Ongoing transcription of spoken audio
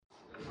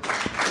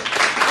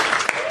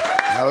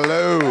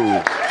Hello.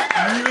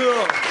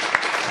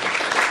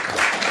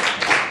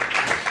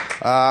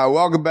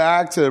 Welcome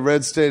back to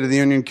Red State of the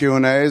Union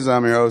Q&As.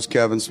 I'm your host,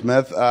 Kevin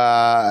Smith.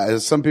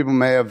 As some people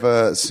may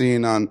have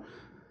seen on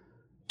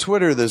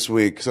Twitter this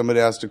week, somebody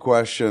asked a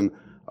question,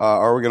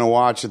 are we going to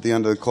watch at the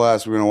end of the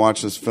class, we're going to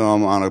watch this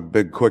film on a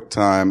big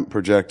QuickTime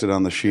projected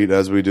on the sheet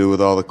as we do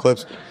with all the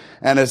clips.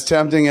 And as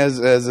tempting as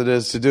it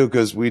is to do,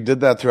 because we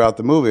did that throughout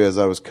the movie, as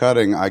I was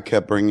cutting, I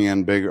kept bringing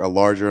in a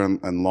larger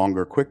and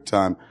longer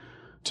QuickTime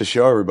to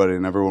show everybody,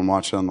 and everyone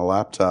watched it on the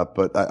laptop.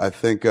 But I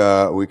think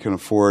we can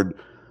afford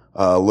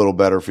a little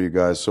better for you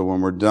guys. So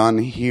when we're done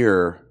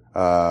here,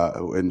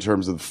 in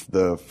terms of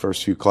the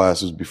first few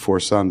classes before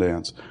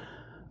Sundance,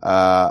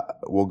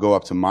 we'll go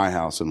up to my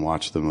house and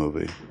watch the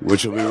movie,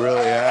 which will be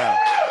really,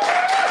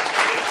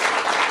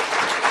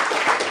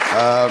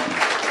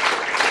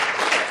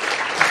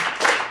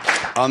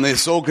 on the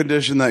sole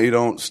condition that you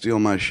don't steal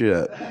my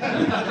shit.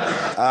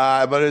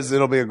 But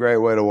it'll be a great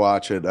way to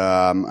watch it.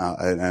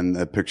 And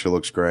the picture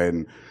looks great,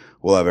 and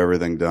we'll have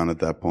everything done at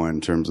that point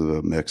in terms of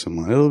the mix.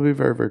 And it'll be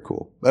very, very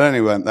cool. But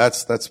anyway,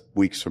 that's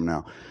weeks from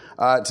now.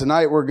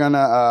 Tonight we're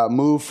gonna,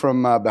 move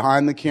from,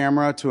 behind the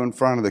camera to in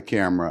front of the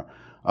camera,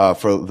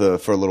 for a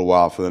little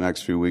while, for the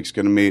next few weeks.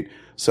 Gonna meet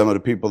some of the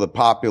people that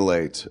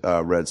populate,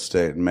 Red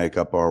State and make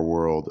up our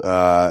world.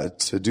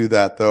 To do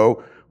that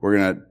though, we're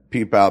gonna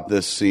peep out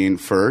this scene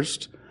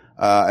first.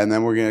 And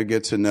then we're going to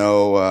get to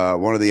know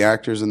one of the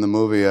actors in the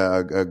movie,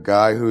 a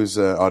guy whose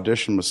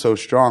audition was so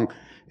strong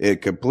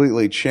it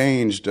completely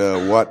changed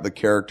what the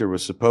character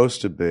was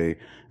supposed to be,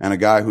 and a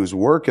guy whose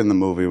work in the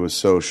movie was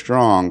so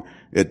strong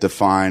it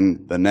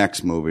defined the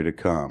next movie to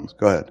come.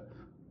 Go ahead.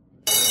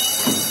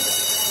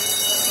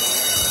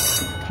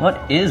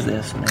 What is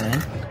this,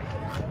 man?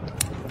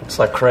 It's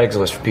like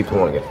Craigslist for people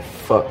who want to get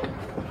fucked.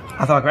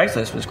 I thought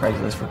Craigslist was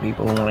Craigslist for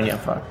people who want to get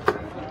fucked.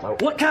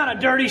 What kind of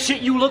dirty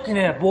shit you looking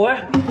at, boy?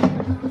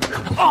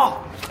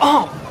 Oh!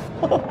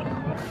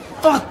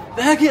 Fuck,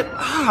 bag it!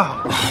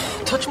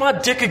 Oh. Touch my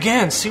dick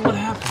again, see what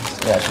happens.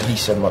 That's what he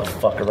said,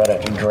 motherfucker, right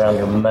after you drown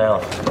your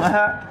mouth.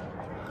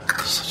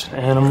 Such an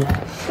animal.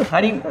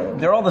 How do you...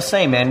 They're all the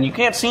same, man. You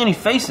can't see any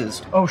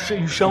faces. Oh, shit,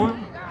 you showing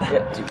them?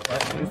 Yeah, dude.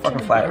 You fucking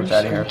flappers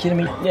out of here. Are you kidding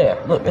me?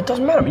 Yeah, look, it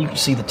doesn't matter. You can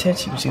see the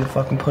tits, you can see the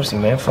fucking pussy,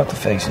 man. Fuck the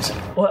faces.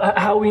 Well,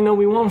 how we know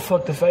we won't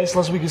fuck the face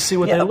unless we can see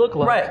what they look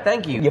like? Right,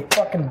 thank you. You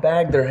fucking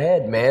bag their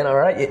head, man,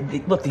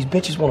 alright? Look, these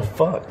bitches want to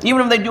fuck.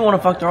 Even if they do want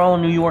to fuck, they're all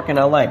in New York and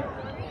L.A.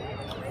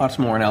 Lots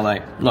more in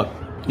L.A. Look,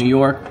 New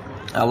York,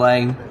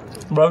 L.A.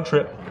 Road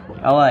trip.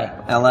 L.A.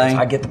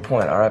 I get the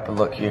point, alright? But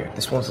look here,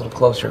 this one's a little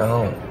closer to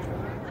home.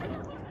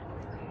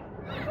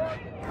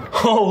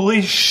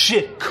 Holy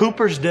shit,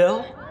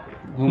 Coopersdale?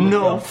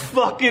 No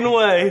fucking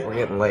way. We're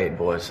getting laid,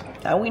 boys.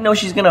 How do we know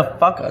she's gonna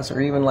fuck us,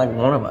 or even like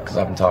one of us? Because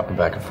I've been talking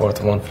back and forth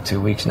with one for 2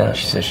 weeks now.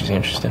 She says she's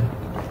interested.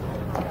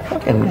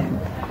 Fucking...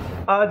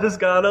 I just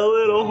got a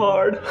little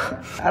hard.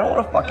 I don't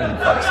want to fucking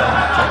fuck some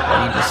chick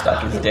that he just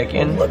stuck his dick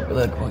in.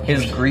 Look.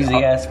 His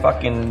greasy ass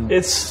fucking...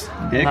 It's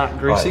dick. not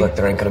greasy. Right, look,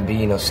 there ain't gonna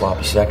be no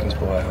sloppy seconds,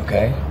 boy,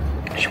 okay?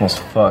 She wants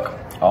to fuck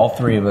all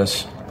three of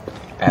us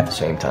at the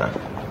same time.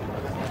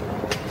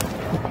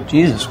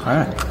 Jesus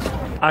Christ.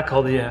 I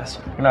call the ass.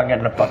 You're not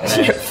getting a fucking ass.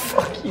 Yeah,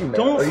 fuck you, man.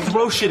 Don't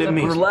throw shit at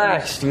me.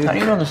 Relax, dude. How do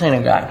you know this ain't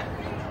a guy?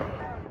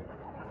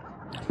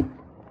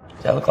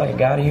 Does that look like a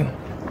guy to you?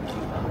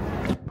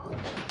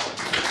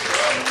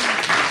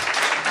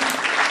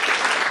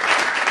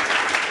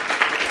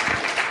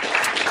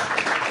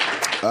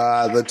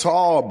 The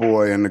tall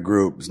boy in the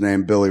group is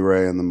named Billy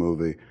Ray in the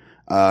movie.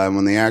 And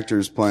when the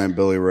actor's playing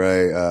Billy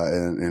Ray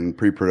in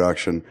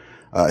pre-production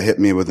hit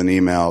me with an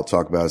email,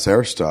 talk about his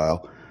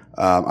hairstyle,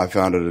 I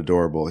found it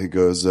adorable. He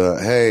goes,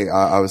 hey,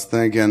 I was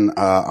thinking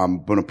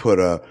I'm going to put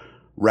a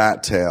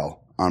rat tail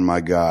on my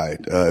guy,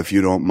 if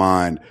you don't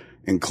mind.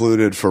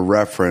 Included for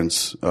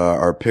reference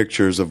are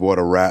pictures of what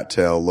a rat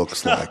tail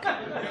looks like.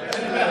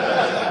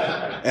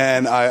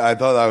 And I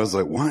thought, I was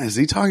like, what, is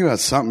he talking about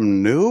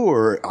something new?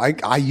 Or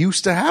I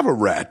used to have a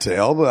rat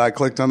tail, but I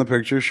clicked on the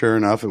picture. Sure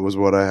enough, it was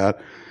what I had.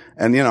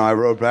 And, I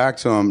wrote back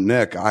to him,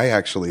 Nick, I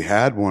actually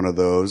had one of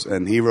those.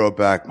 And he wrote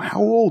back, how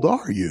old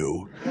are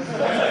you?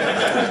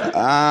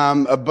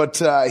 We're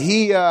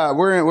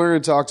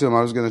going to talk to him.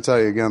 I was going to tell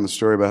you again the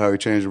story about how he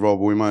changed the role,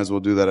 but we might as well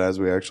do that as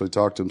we actually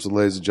talk to him. So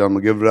ladies and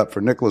gentlemen, give it up for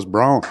Nicholas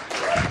Braun.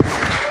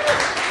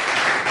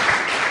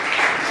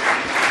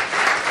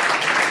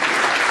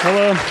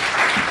 Hello.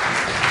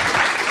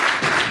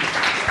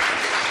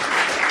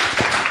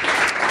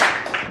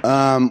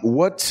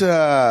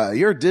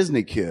 You're a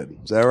Disney kid,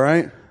 is that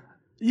right?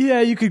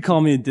 Yeah, you could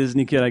call me a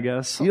Disney kid, I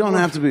guess. You don't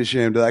have to be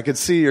ashamed of that. I could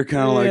see you're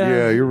kind of like,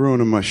 you're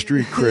ruining my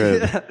street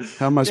cred. Yeah.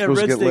 How am I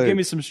supposed to get laid? Red State gave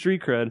me some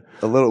street cred.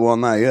 A little, well,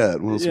 not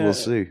yet. We'll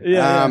see.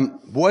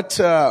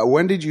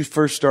 When did you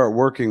first start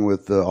working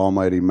with the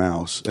Almighty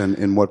Mouse, and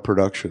in what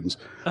productions?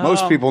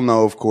 Most people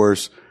know, of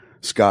course,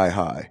 Sky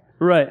High.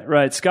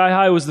 Right. Sky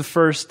High was the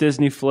first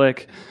Disney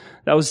flick.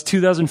 That was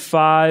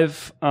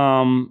 2005.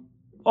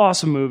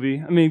 Awesome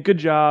movie. I mean, good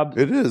job.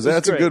 It is.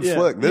 That's a good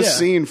flick. This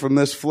scene from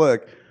this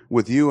flick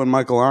with you and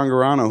Michael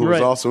Angarano, who was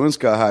Right. also in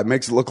Sky High,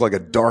 makes it look like a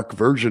dark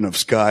version of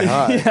Sky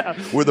High,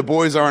 where the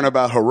boys aren't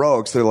about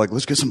heroics. They're like,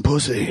 let's get some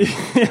pussy.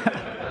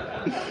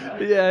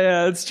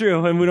 Yeah, it's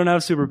true. And we don't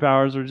have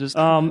superpowers. We're just,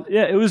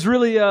 it was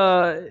really,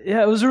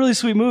 it was a really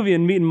sweet movie.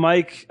 And meeting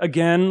Mike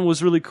again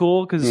was really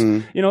cool because,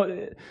 you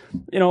know,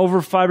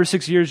 over 5 or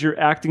 6 years, your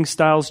acting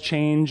styles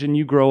change and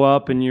you grow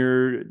up and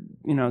you're,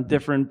 you know,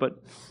 different.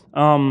 But,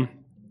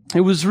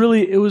 it was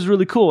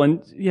really cool.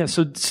 And yeah,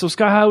 so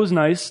Sky High was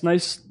nice,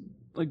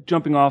 like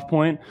jumping off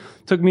point.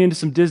 Took me into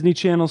some Disney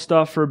Channel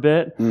stuff for a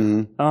bit.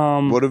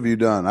 What have you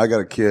done? I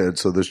got a kid,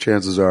 so there's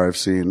chances are I've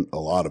seen a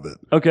lot of it.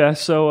 Okay,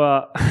 so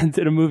I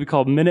did a movie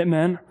called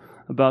Minutemen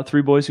about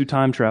 3 boys who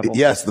time travel.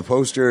 Yes, the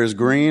poster is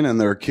green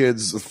and there are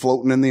kids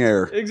floating in the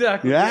air.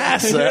 Exactly.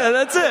 Yes. Yeah,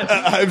 that's it.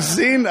 I've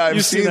seen that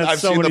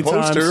so the many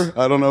poster. times.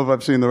 I don't know if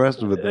I've seen the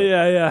rest of it though.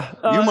 Yeah.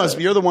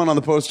 You're the one on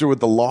the poster with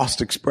the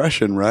lost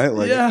expression, right?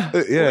 Like, Yeah.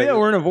 Well, yeah,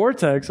 we're in a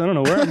vortex. I don't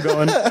know where I'm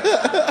going.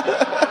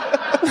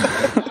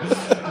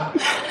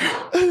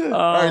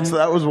 All right, so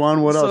that was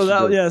one. What else?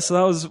 So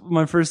that was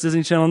my first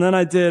Disney Channel. And then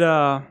I did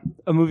a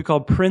movie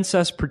called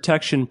Princess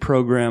Protection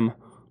Program.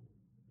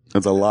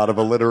 That's a lot of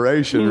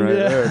alliteration right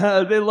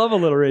there. They love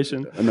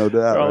alliteration. No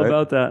doubt. They're all right?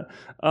 about that.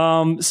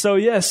 So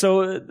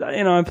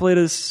I played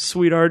a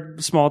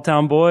sweetheart small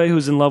town boy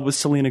who's in love with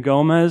Selena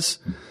Gomez,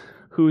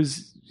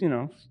 who's, you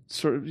know,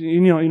 sort of,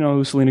 you know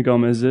who Selena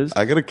Gomez is.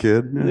 I got a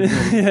kid.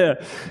 Yeah.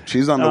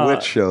 She's on the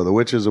Witch show. The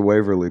Witch is a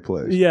Waverly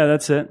Place. Yeah,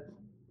 that's it.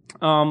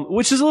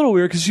 Which is a little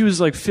weird because she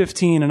was like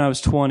 15 and I was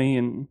 20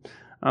 and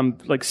I'm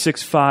like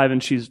 6'5"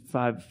 and she's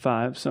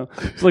 5'5", so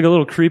it's like a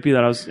little creepy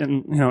that I was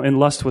in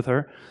lust with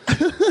her.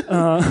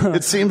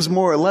 It seems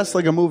less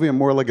like a movie and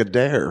more like a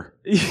dare.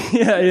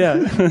 Yeah,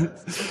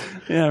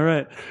 yeah,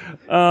 right.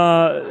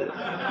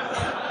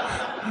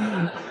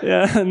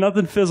 Yeah,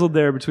 nothing fizzled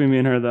there between me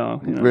and her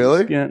though. You know,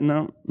 Really? Yeah,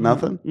 no,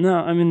 Nothing? No,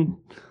 I mean,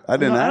 I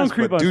didn't I don't ask,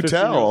 creep but on do 15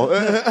 tell.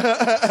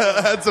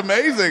 That's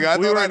amazing. I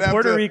We thought were I'd in have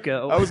Puerto to,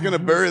 Rico. I was going to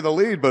bury the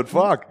lead, but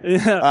fuck.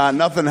 Yeah.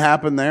 Nothing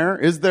happened there.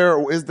 Is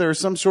there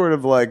some sort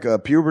of like a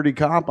puberty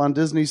comp on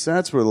Disney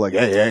sets where like,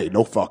 hey,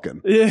 no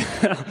fucking. Yeah.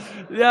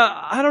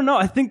 I don't know.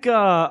 I think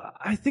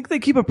they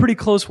keep a pretty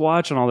close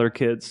watch on all their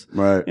kids.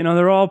 Right. You know,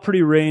 they're all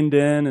pretty reined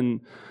in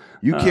and.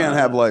 You can't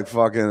have like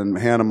fucking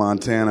Hannah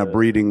Montana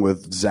breeding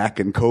with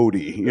Zach and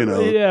Cody, you know.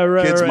 Yeah,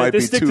 right. Kids might They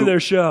be stick too, to their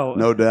show.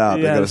 No doubt.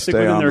 Yeah, they got to stick stay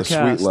within on their the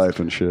cast. sweet life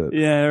and shit.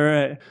 Yeah,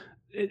 right.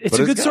 It's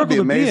a good gotta circle be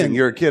to amazing. be in.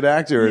 You're a kid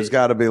actor. It's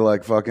got to be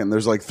like fucking.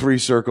 There's like 3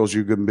 circles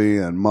you can be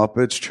in: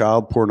 Muppets,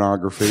 child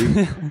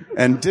pornography,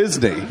 and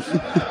Disney.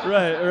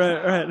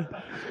 Right.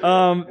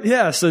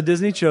 Yeah. So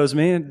Disney chose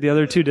me. The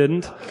other 2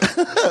 didn't.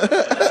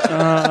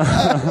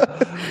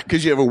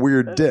 Because you have a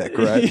weird dick,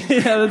 right?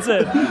 Yeah, that's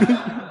it.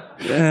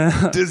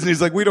 Yeah. Disney's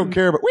like, we don't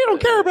care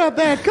about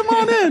that. Come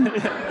on in.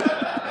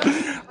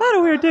 A lot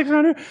of weird dicks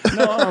around here.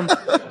 No,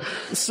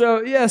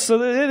 so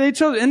they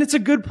chose, and it's a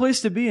good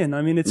place to be in.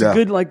 I mean, it's a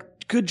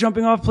good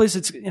jumping off place.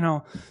 It's, you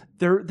know,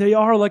 they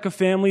are like a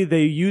family.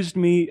 They used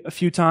me a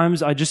few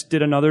times. I just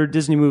did another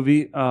Disney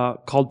movie,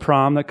 called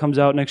Prom that comes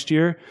out next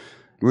year.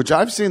 Which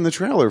I've seen the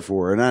trailer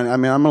for. And I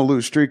mean, I'm going to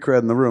lose street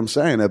cred in the room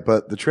saying it,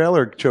 but the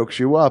trailer chokes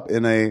you up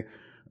in a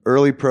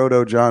early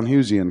proto John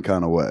Hughesian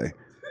kind of way.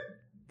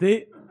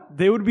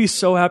 They would be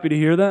so happy to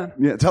hear that.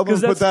 Yeah, tell them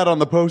to put that on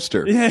the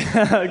poster.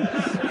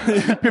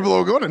 Yeah. People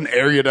will go to an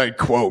erudite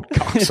quote,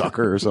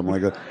 cocksucker or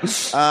something like that.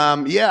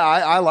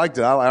 I liked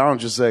it. I don't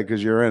just say it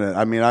because you're in it.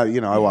 I mean,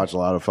 I watch a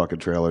lot of fucking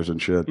trailers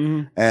and shit.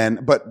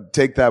 Mm-hmm. But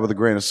take that with a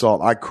grain of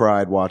salt. I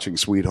cried watching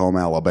Sweet Home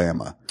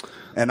Alabama.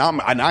 And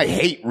I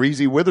hate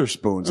Reese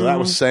Witherspoon, so that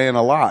was saying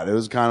a lot. It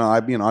was kind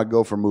of, I'd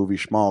go for movie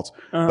schmaltz.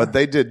 But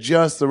they did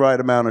just the right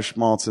amount of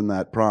schmaltz in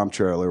that Prom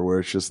trailer where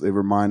it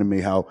reminded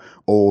me how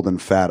old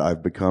and fat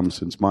I've become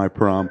since my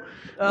prom.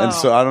 And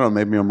so, I don't know, it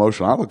made me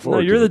emotional. I look forward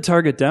to it. You're the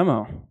target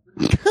demo.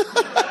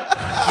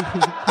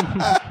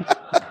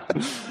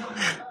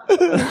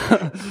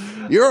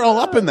 You're all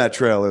up in that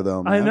trailer,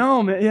 though, man. I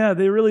know, man. Yeah,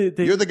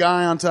 You're the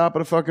guy on top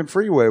of the fucking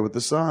freeway with the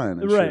sign.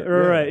 And shit.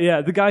 Right.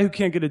 Yeah, the guy who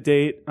can't get a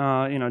date.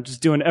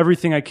 Just doing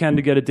everything I can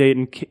to get a date,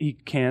 and he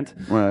can't.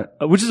 Right.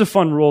 Which is a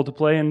fun role to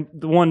play, and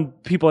the one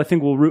people I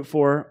think will root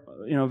for.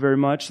 Very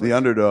much. The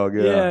underdog,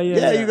 yeah.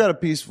 Yeah. You got a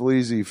peaceful,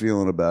 easy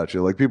feeling about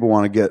you. Like, people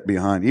want to get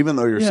behind, even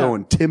though you're so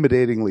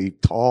intimidatingly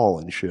tall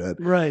and shit.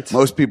 Right.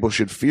 Most people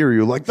should fear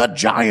you, like, the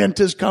giant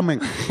is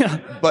coming.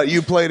 But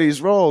you play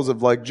these roles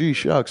of, like, gee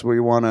shucks, where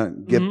you want to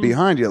get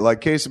behind you.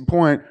 Like, case in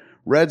point,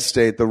 Red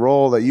State, the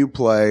role that you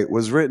play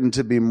was written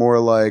to be more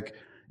like,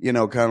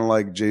 kind of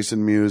like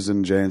Jason Mewes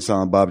and Jay and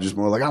Silent Bob, just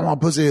more like, I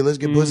want pussy, let's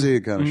get pussy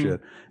kind of shit.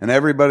 And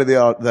everybody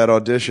that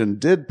auditioned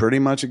did pretty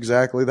much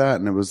exactly that.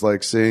 And it was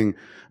like seeing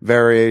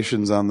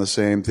variations on the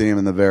same theme,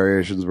 and the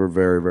variations were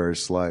very, very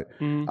slight.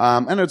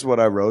 And it's what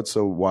I wrote,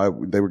 so why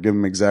they were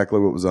giving me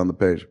exactly what was on the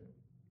page.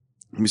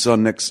 We saw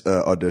Nick's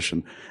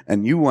audition,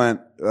 and you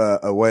went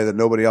a way that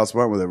nobody else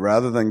went with it.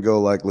 Rather than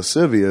go like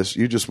lascivious,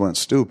 you just went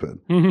stupid.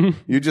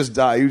 You just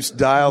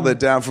dialed it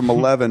down from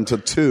 11 to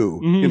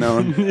 2,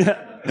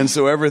 And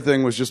so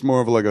everything was just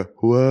more of like a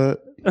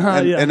what?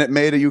 and it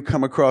made you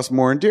come across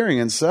more endearing.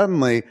 And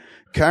suddenly,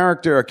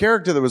 a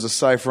character that was a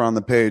cipher on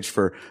the page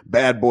for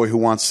bad boy who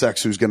wants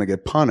sex who's going to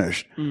get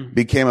punished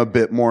became a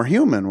bit more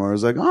human, where it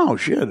was like, oh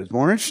shit, it's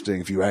more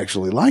interesting if you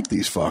actually like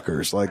these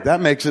fuckers. Like,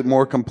 that makes it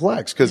more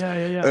complex. Cause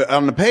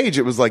on the page,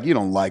 it was like, you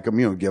don't like them,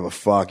 you don't give a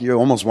fuck. You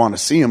almost want to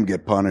see them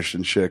get punished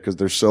and shit, cause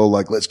they're so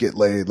like, let's get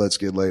laid.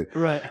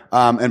 Right.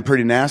 And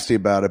pretty nasty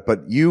about it.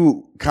 But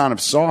you kind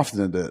of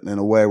softened it in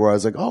a way where I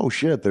was like, oh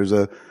shit, there's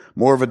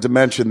more of a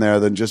dimension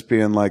there than just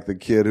being like the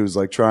kid who's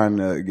like trying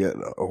to get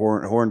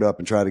horned up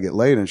and try to get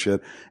laid and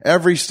shit.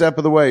 Every step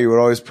of the way, you would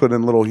always put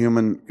in little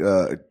human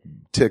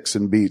ticks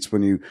and beats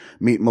when you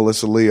meet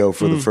Melissa Leo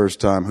for the first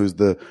time, who's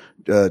the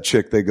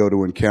chick they go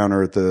to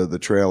encounter at the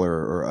trailer.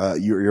 Or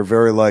you're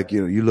very like,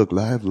 you look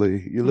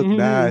lively, you look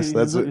nice.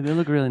 They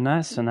look really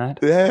nice tonight.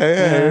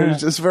 Yeah. It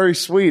was just very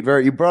sweet.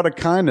 You brought a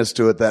kindness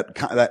to it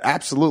that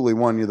absolutely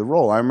won you the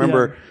role. I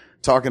remember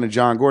talking to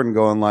John Gordon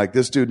going like,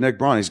 this dude, Nick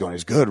Braun, he's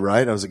good,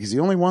 right? I was like, he's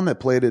the only one that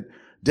played it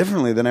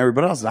differently than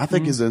everybody else. And I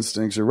think his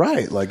instincts are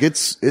right. Like,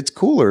 it's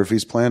cooler if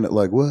he's playing it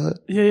like, what?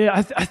 Yeah.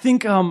 I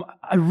think, I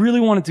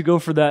really wanted to go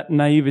for that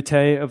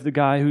naivete of the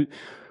guy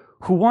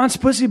who wants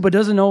pussy but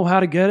doesn't know how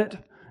to get it.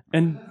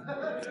 And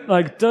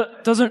like,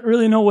 doesn't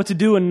really know what to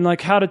do and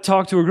like how to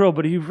talk to a girl,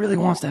 but he really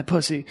wants that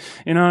pussy.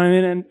 You know what I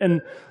mean?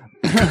 And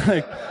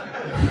like,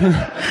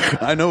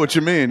 I know what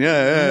you mean.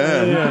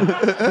 Yeah.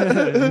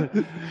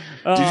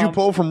 Did you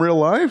pull from real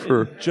life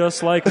or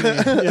just like me?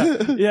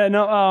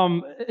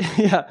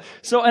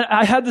 So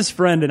I had this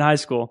friend in high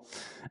school,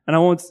 and I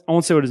won't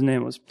say what his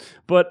name was,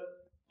 but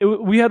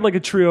we had like a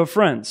trio of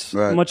friends,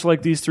 much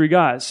like these three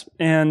guys.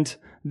 And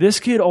this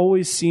kid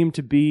always seemed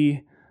to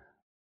be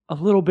a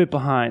little bit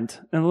behind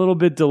and a little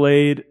bit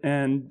delayed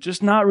and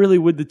just not really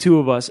with the two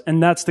of us.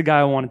 And that's the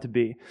guy I wanted to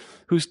be,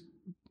 who's,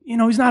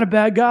 he's not a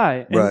bad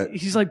guy. And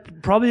he's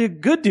like probably a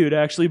good dude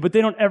actually, but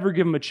they don't ever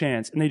give him a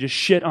chance and they just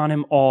shit on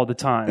him all the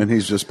time. And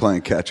he's just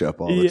playing catch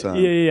up all the time.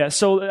 Yeah.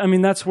 So, I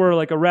mean, that's where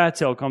like a rat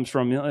tail comes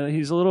from.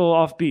 He's a little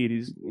offbeat.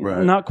 He's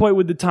not quite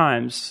with the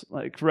times.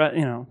 Like, he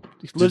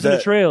lives in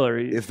a trailer.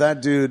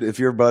 If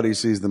your buddy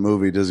sees the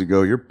movie, does he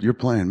go, you're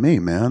playing me,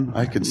 man?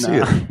 I can see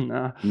it.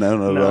 No.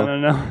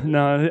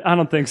 No. I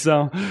don't think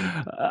so.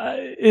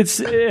 I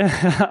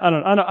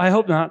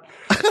hope not.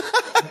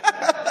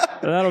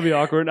 That'll be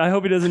awkward. I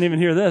hope he doesn't even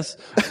hear this.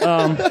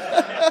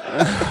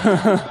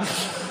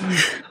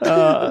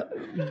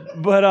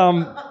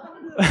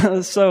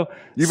 So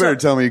you better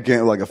tell me you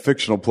can't, like a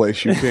fictional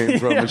place you came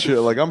from and shit.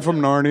 Like, I'm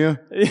from Narnia.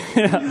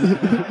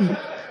 Yeah.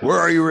 Where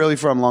are you really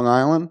from? Long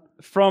Island?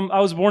 I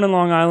was born in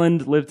Long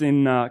Island, lived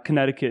in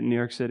Connecticut and New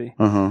York City.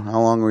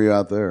 How long were you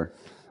out there?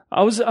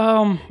 I was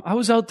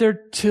out there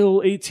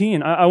till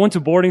 18. I went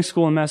to boarding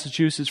school in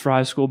Massachusetts for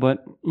high school,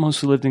 but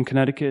mostly lived in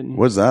Connecticut.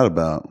 What's that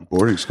about?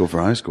 Boarding school for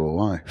high school?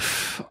 Why?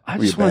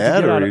 Were you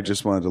bad, or you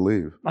just wanted to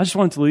leave? I just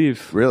wanted to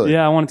leave. Really?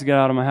 Yeah, I wanted to get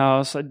out of my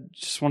house. I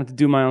just wanted to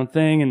do my own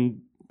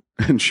thing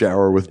and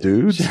shower with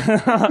dudes.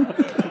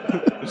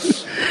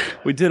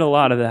 We did a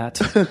lot of that.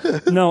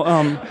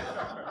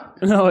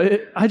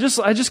 I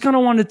just kind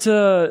of wanted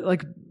to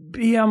like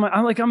be.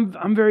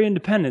 I'm very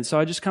independent, so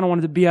I just kind of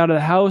wanted to be out of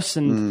the house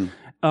and.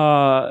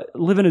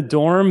 Live in a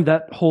dorm.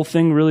 That whole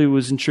thing really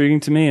was intriguing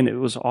to me, and it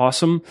was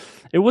awesome.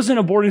 It wasn't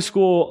a boarding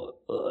school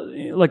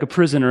like a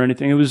prison or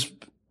anything. It was,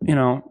 it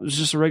was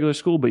just a regular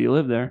school, but you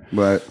lived there.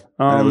 Right.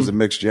 And it was a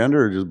mixed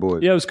gender or just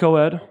boys? Yeah, it was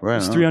co-ed. Right. It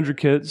was 300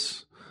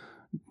 kids.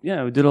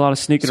 Yeah, we did a lot of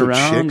sneaking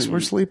around. Chicks were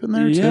sleeping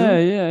there too?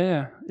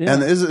 Yeah.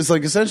 And it's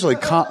like essentially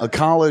a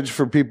college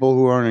for people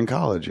who aren't in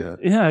college yet.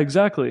 Yeah,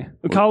 exactly.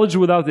 A college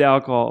without the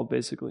alcohol,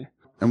 basically.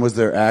 And was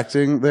there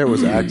acting there?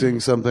 Was acting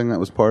something that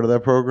was part of that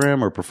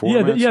program or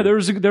performance? Yeah, there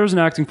was an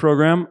acting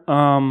program.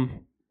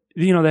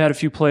 They had a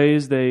few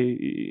plays. I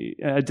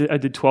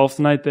did 12th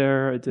Night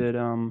there. I did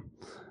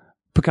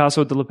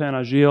Picasso at the Le Pen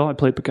Agile. I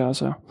played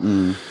Picasso.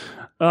 No,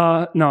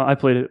 I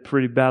played it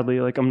pretty badly.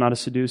 Like, I'm not a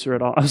seducer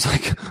at all. I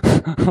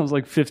was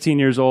like 15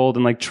 years old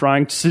and like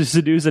trying to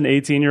seduce an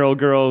 18-year-old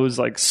girl who was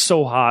like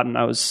so hot, and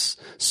I was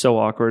so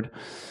awkward.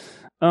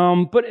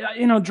 But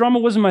drama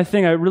wasn't my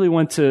thing. I really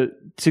went to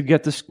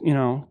get this,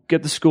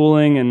 get the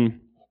schooling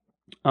and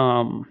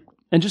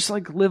just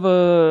like live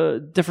a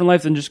different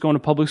life than just going to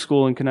public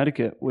school in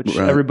Connecticut, which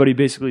everybody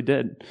basically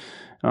did.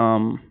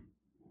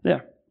 Yeah.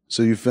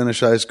 So you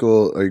finish high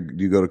school, or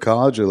do you go to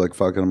college, or like,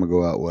 fuck it, I'm gonna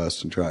go out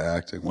west and try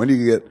acting? When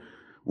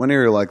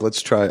are you like,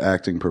 let's try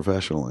acting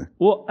professionally?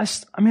 Well, I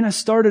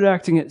started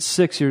acting at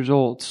 6 years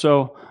old.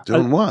 So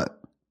doing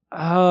what?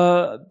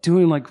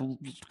 Doing like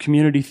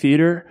community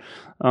theater.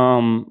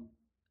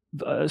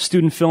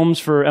 Student films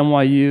for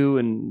NYU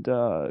and,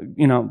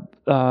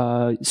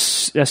 SUNY,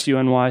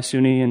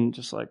 SUNY, and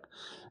just like,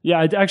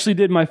 I actually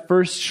did my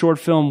first short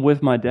film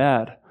with my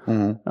dad.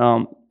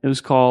 Mm-hmm. It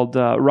was called,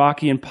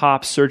 Rocky and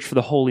Pop's Search for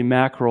the Holy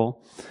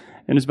Mackerel.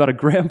 And it's about a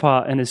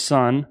grandpa and his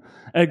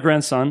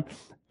grandson.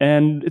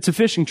 and it's a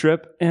fishing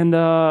trip. And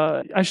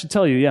I should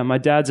tell you, yeah, my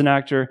dad's an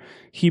actor.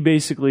 He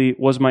basically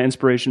was my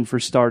inspiration for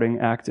starting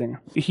acting.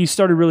 He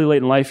started really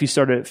late in life. He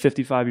started at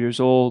 55 years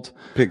old.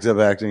 Picked up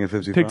acting at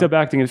 55? Picked up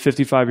acting at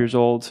 55 years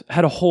old.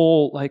 Had a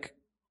whole, like,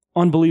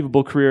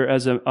 unbelievable career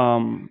as a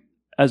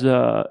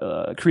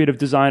creative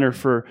designer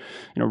for,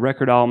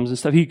 record albums and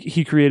stuff.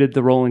 He created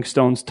the Rolling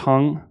Stones'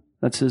 tongue.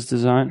 That's his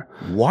design.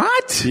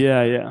 What?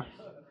 Yeah.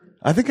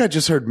 I think I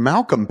just heard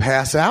Malcolm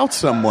pass out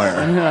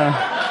somewhere.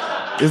 Yeah.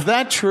 Is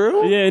that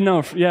true? Yeah,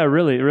 no, yeah,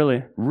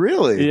 really.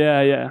 Really?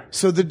 Yeah.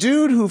 So the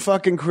dude who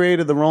fucking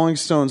created the Rolling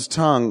Stones'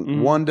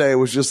 tongue one day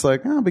was just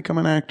like, I'll become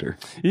an actor.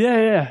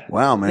 Yeah.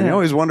 Wow, man. Yeah. You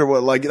always wonder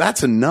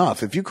that's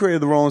enough. If you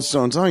created the Rolling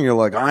Stones' tongue, you're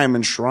like, I am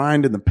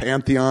enshrined in the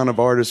pantheon of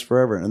artists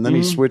forever. And then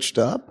he switched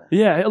up?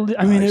 Yeah,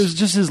 I mean, it was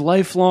just his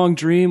lifelong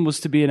dream was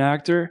to be an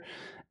actor.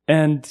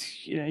 And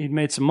he'd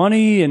made some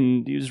money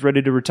and he was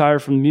ready to retire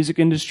from the music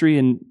industry.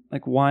 And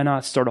like, why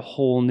not start a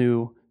whole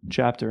new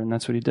chapter? And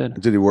that's what he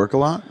did. Did he work a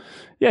lot?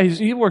 Yeah,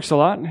 he works a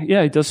lot.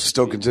 Yeah, he does.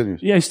 Still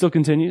continues. Yeah, he still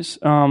continues.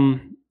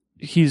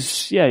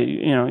 He's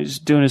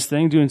doing his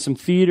thing, doing some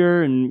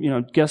theater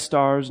and, guest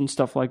stars and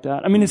stuff like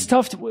that. I mean, it's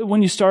tough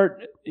when you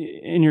start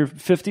in your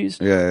 50s.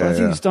 But I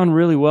think he's done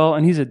really well,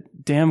 and he's a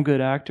damn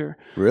good actor.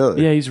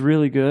 Really? Yeah, he's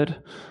really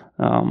good.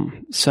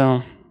 And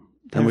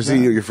was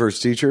he your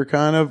first teacher,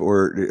 kind of?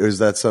 Or is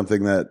that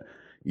something that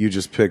you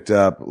just picked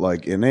up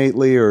like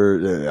innately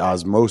or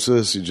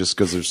osmosis, just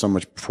because there's so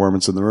much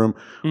performance in the room?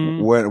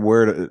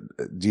 Where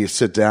do you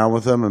sit down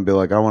with him and be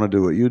like, I want to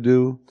do what you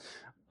do?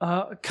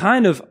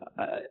 Kind of.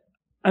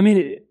 I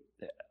mean,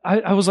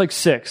 I was like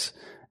 6,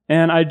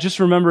 and I just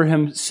remember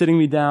him sitting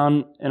me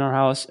down in our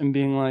house and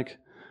being like,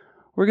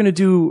 we're going to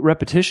do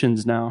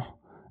repetitions now.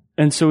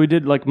 And so we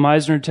did like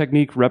Meisner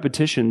technique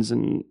repetitions,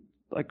 and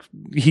like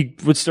he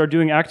would start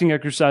doing acting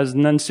exercises,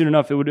 and then soon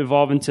enough it would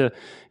evolve into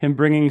him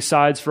bringing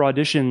sides for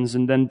auditions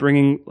and then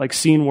bringing like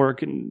scene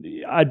work, and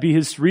I'd be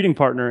his reading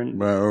partner. And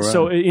right.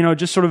 So it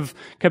just sort of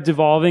kept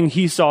evolving.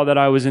 He saw that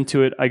I was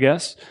into it, I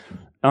guess.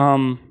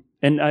 And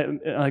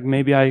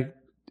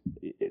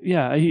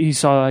he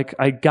saw like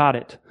I got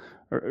it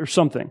or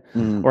something,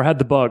 or had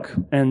the bug.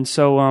 And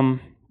so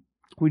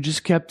we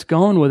just kept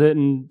going with it,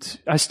 and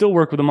I still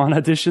work with him on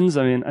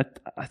auditions. I mean,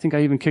 I think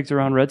I even kicked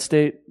around Red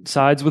State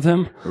sides with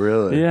him.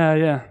 Really?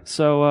 Yeah.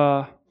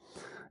 So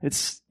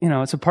it's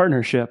a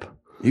partnership.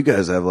 You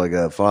guys have like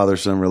a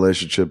father-son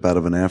relationship out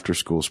of an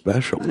after-school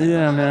special. Man.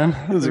 Yeah, man.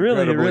 It was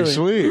incredibly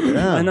sweet.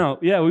 Yeah. I know.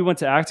 Yeah, we went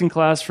to acting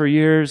class for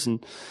years,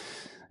 and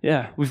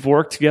yeah, we've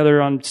worked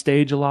together on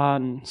stage a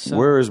lot. And so.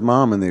 Where is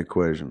mom in the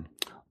equation?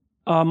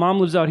 Mom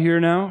lives out here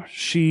now.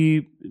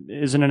 She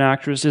isn't an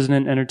actress, isn't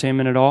in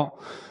entertainment at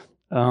all.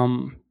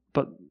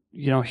 But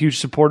huge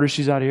supporter.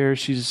 She's out here.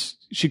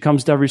 She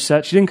comes to every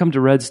set. She didn't come to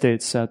Red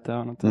State's set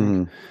though. I don't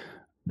think.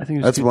 I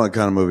think that's one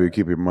kind of movie you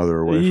keep your mother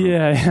away from.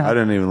 Yeah. I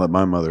didn't even let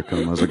my mother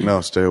come. I was like,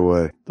 no, stay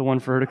away. The one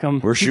for her to come.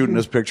 We're shooting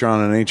this picture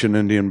on an ancient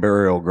Indian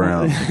burial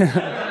ground.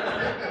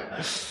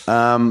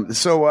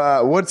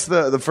 So what's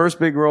the first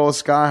big role of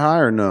Sky High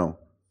or no?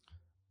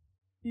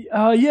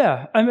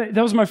 Yeah. I mean,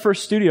 that was my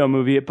first studio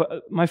movie,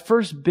 but my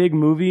first big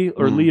movie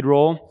or lead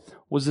role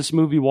was this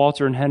movie,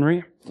 Walter and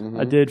Henry.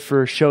 I did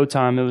for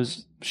Showtime. It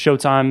was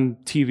Showtime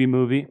TV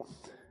movie.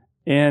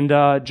 And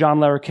John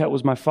Larroquette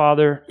was my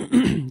father.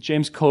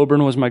 James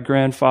Coburn was my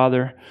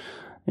grandfather.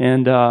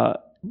 And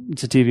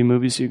it's a TV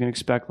movie, so you can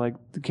expect like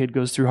the kid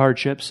goes through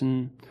hardships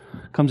and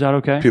comes out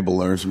okay. People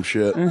learn some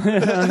shit.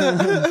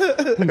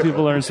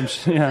 People learn some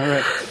shit. Yeah,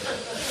 right.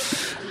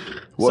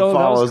 What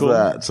follows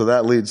that? So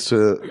that leads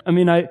to... I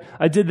mean,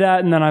 I did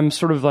that, and then I'm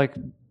sort of like,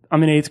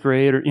 I'm in 8th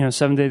grade or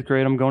 7th, 8th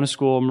grade. I'm going to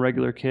school. I'm a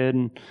regular kid.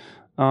 And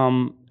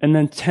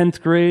then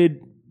 10th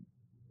grade,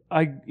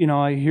 I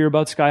hear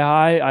about Sky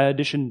High. I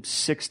auditioned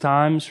 6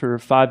 times for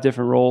 5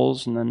 different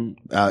roles, and then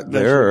out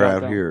there or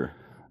out here?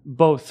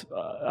 Both.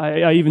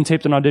 I even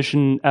taped an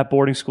audition at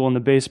boarding school in the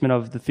basement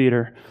of the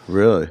theater.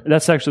 Really?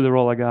 That's actually the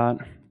role I got.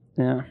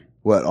 Yeah.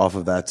 What, off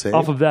of that tape?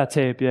 Off of that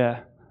tape, yeah.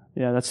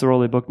 Yeah, that's the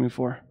role they booked me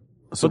for.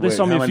 So but they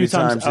saw me a few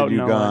times out in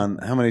LA.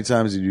 How many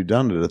times had you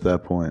done it at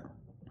that point?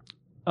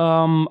 I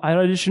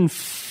auditioned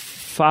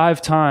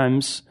 5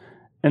 times,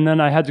 and then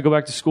I had to go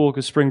back to school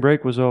because spring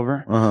break was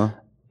over.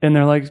 And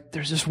they're like,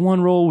 there's this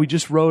one role, we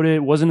just wrote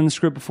it wasn't in the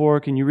script before,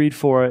 can you read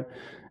for it?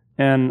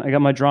 And I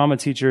got my drama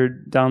teacher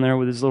down there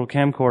with his little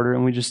camcorder,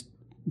 and we just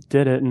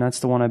did it, and that's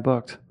the one I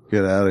booked.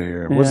 Get out of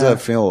here. Yeah. What does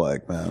that feel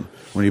like, man,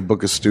 when you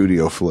book a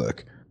studio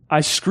flick?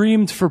 I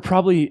screamed for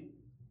probably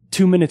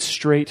 2 minutes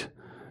straight,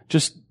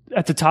 just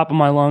at the top of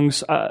my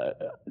lungs.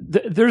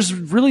 There's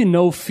really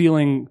no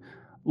feeling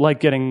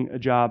like getting a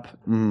job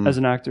as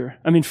an actor.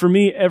 I mean, for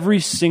me, every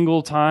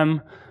single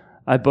time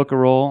I book a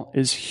role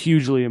is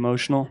hugely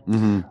emotional.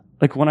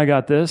 Like when I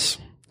got this,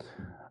 I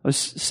was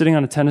sitting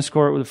on a tennis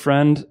court with a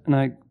friend, and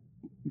I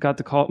got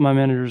the call. My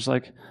manager was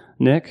like,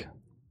 Nick,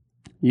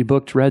 you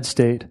booked Red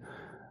State.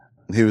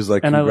 He was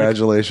like,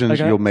 congratulations,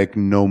 you'll make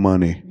no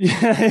money.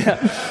 Yeah.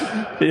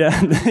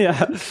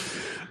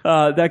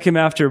 That came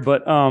after,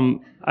 but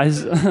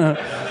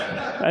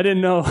I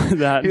didn't know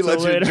that. He until let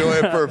you later. enjoy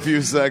it for a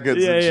few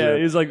seconds. Yeah, and yeah. shit.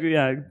 He was like,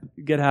 yeah,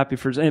 get happy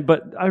for a second.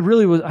 But I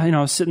really was, I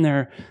was sitting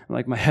there,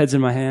 like my head's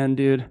in my hand,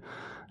 dude.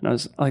 And I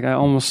was like, I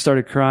almost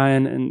started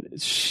crying.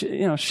 And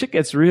shit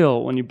gets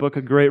real when you book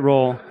a great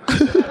role.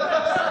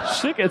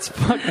 Shit gets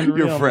fucking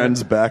real. Your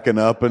friend's backing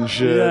up and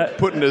shit, Yeah.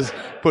 putting his.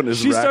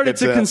 She started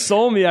to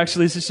console me.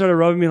 Actually, she started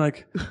rubbing me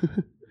like,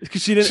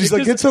 because she didn't. She's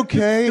like, it's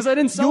okay. Because I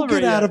didn't celebrate.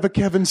 You'll get out yet. of a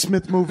Kevin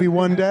Smith movie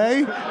one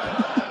day.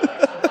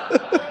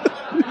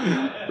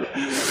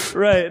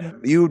 Right.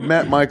 You'd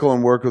met Michael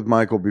and worked with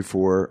Michael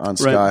before on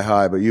Sky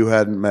High, but you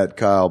hadn't met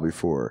Kyle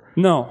before.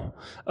 No.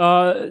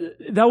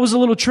 That was a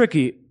little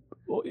tricky.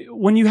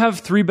 When you have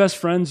three best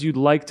friends, you'd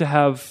like to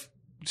have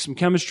some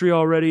chemistry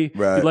already.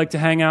 Right. You'd like to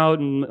hang out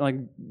and like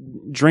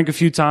drink a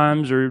few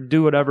times or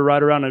do whatever,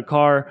 ride around in a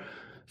car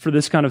for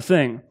this kind of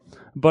thing.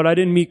 But I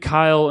didn't meet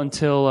Kyle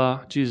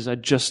until, Jesus, I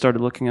just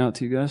started looking out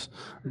to you guys.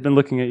 I've been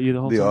looking at you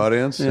the whole time. The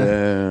audience?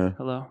 Yeah.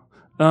 Hello.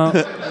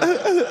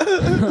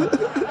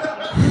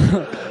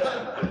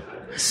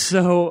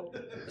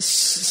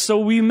 So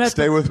we met.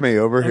 Stay with me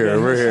over here,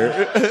 over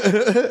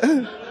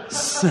here.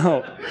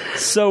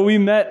 So we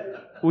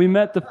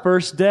met the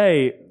first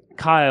day,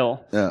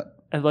 Kyle,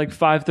 at like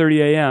 5:30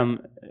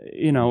 a.m.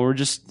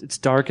 It's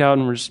dark out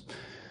and we're just,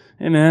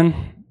 hey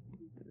man,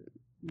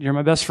 you're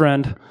my best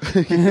friend.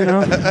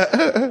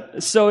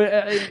 So,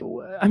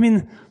 I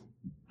mean,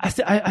 I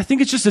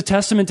think it's just a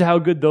testament to how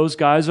good those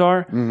guys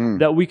are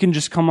that we can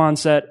just come on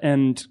set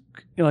and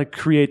like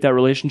create that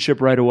relationship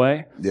right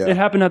away. Yeah. It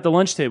happened at the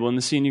lunch table in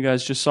the scene you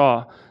guys just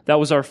saw. That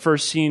was our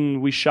first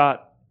scene we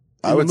shot.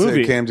 I would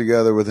say it came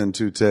together within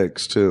 2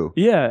 takes too.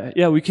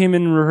 Yeah. We came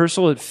in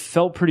rehearsal. It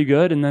felt pretty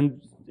good. And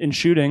then in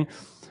shooting.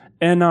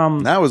 And,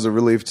 that was a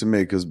relief to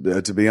me because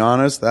to be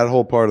honest, that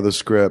whole part of the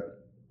script,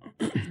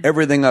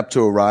 everything up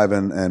to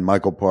arriving and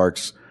Michael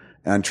Park's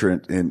entree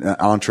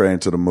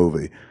into the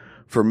movie.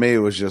 For me, it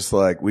was just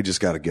like, we just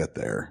got to get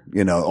there.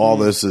 All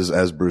this is,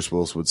 as Bruce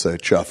Willis would say,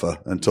 chuffa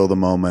until the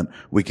moment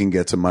we can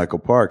get to Michael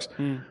Parks.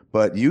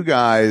 But you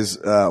guys,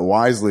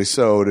 wisely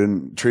so,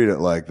 didn't treat it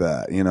like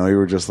that. You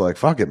were just like,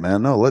 fuck it,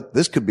 man. No,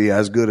 this could be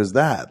as good as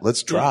that.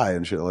 Let's try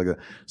and shit like that.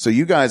 So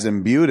you guys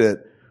imbued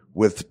it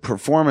with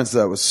performance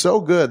that was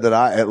so good that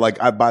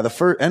by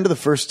the end of the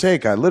first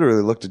take, I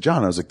literally looked at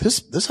John. I was like,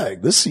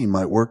 this scene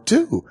might work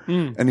too.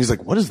 And he's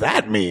like, what does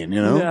that mean?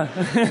 Yeah.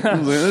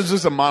 It's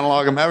just a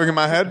monologue I'm having in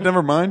my head.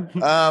 Never mind.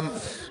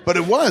 But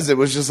it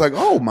was just like,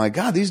 oh my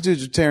God, these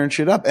dudes are tearing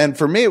shit up. And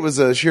for me, it was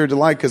a sheer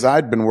delight because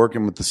I'd been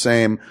working with the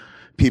same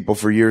people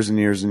for years and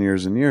years and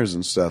years and years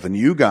and stuff. And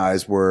you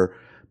guys were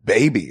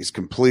babies,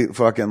 complete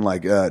fucking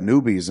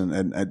newbies.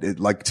 And it,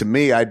 like, to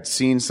me, I'd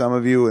seen some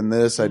of you in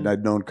this. I'd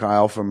known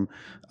Kyle from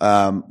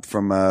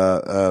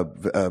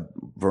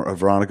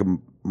Veronica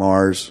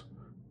Mars.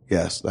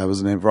 Yes, that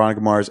was the name,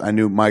 Veronica Mars. I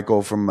knew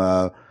Michael from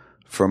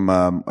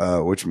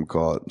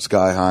whatchamacallit,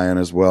 Sky High, and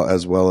as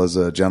well as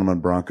Gentleman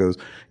Broncos.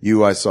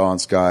 You I saw on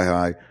Sky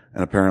High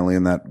and apparently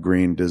in that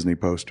green Disney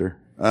poster.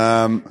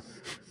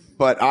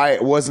 But I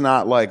was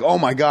not like, oh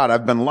my God,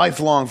 I've been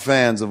lifelong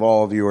fans of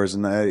all of yours.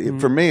 And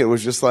for me, it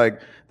was just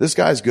like, this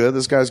guy's good,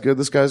 this guy's good,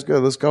 this guy's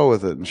good, let's go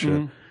with it and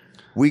shit.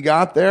 We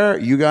got there,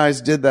 you guys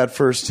did that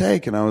first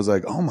take, and I was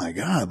like, oh my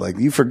God, like,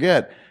 you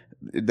forget,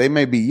 they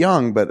may be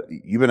young, but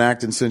you've been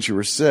acting since you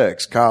were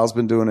 6. Kyle's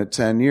been doing it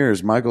 10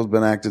 years. Michael's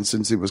been acting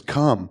since he was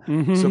cum.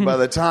 So by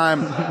the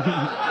time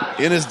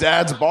in his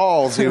dad's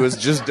balls, he was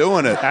just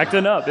doing it.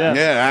 Acting up, yeah.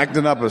 Yeah,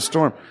 acting up a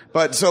storm.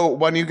 But so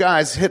when you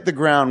guys hit the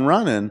ground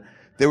running,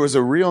 there was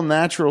a real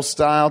natural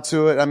style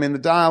to it. I mean, the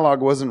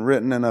dialogue wasn't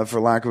written in a, for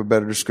lack of a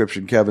better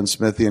description, Kevin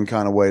Smithian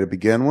kind of way to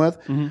begin with.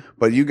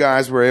 But you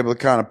guys were able to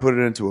kind of put it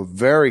into a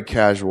very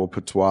casual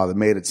patois that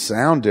made it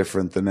sound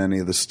different than any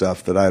of the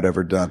stuff that I'd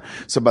ever done.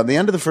 So by the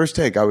end of the first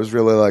take, I was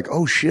really like,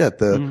 oh shit,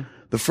 the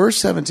first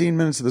 17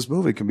 minutes of this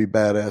movie can be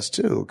badass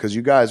too. Cause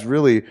you guys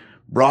really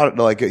brought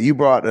it, you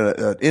brought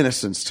an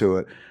innocence to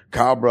it.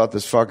 Kyle brought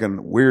this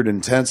fucking weird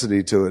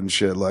intensity to it and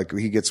shit. Like,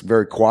 he gets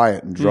very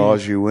quiet and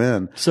draws you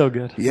in. So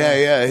good.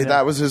 Yeah.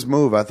 That was his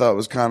move. I thought it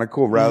was kind of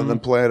cool. Rather than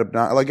play it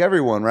like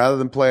everyone, rather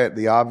than play it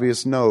the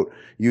obvious note,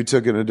 you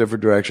took it in a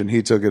different direction.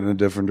 He took it in a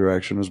different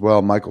direction as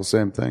well. Michael,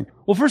 same thing.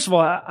 Well, first of all,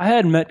 I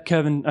hadn't met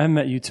Kevin. I hadn't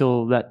met you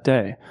till that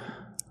day.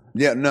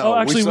 Yeah, no. Oh,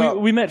 actually,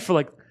 we met for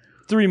like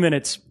 3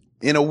 minutes.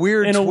 In a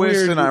weird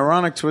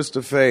ironic twist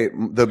of fate,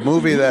 the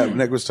movie that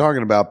Nick was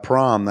talking about,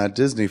 Prom, that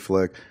Disney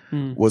flick,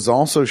 was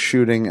also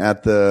shooting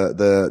at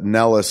the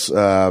Nellis,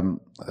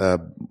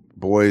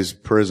 boys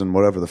prison,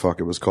 whatever the fuck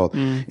it was called.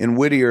 In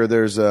Whittier,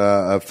 there's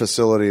a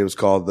facility. It was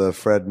called the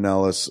Fred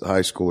Nellis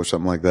High School or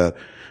something like that.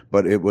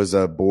 But it was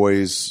a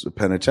boys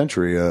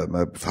penitentiary,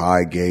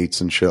 high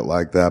gates and shit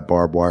like that,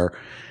 barbed wire.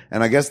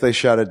 And I guess they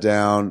shut it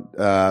down,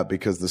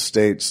 because the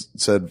state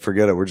said,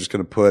 forget it. We're just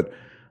going to put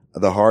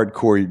the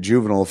hardcore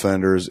juvenile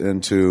offenders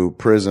into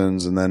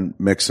prisons and then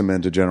mix them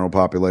into general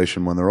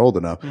population when they're old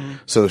enough.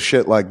 So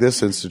shit like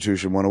this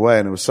institution went away,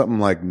 and it was something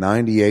like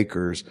 90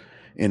 acres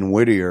in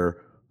Whittier,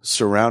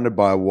 surrounded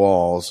by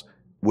walls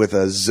with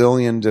a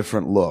zillion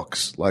different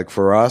looks. Like,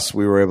 for us,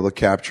 we were able to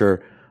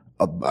capture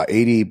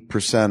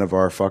 80% of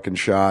our fucking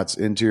shots,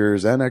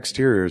 interiors and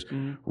exteriors,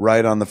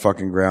 right on the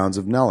fucking grounds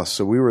of Nellis.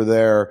 So we were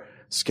there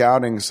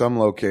scouting some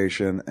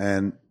location,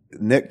 and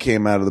Nick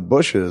came out of the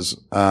bushes,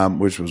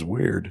 which was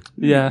weird.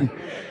 Yeah.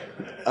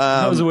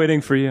 I was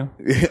waiting for you.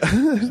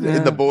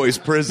 In the boys'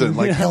 prison,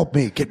 like, help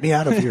me, get me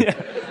out of here.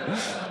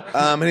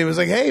 And he was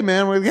like, hey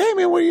man, what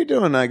are you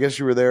doing? I guess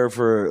you were there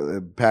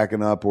for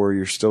packing up, or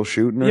you're still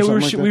shooting or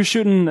something like that? We were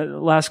shooting the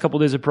last couple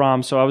of days of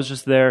prom, so I was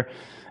just there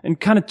and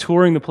kind of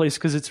touring the place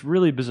because it's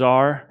really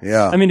bizarre.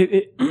 Yeah. I mean,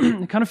 it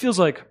kind of feels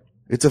like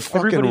it's a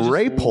fucking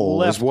rape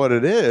hole is what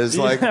it is.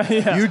 Like,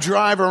 you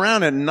drive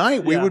around at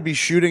night. We would be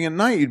shooting at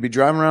night. You'd be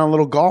driving around a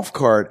little golf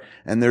cart,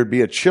 and there'd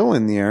be a chill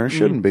in the air. It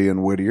shouldn't be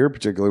in Whittier,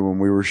 particularly when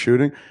we were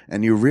shooting.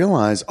 And you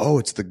realize, oh,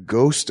 it's the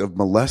ghost of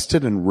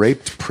molested and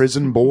raped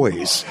prison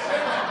boys.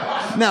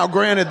 Now,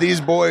 granted, these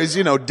boys,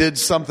 did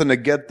something to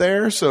get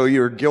there, so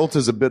your guilt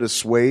is a bit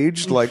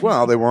assuaged. Like,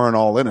 well, they weren't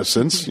all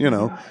innocents,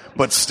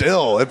 but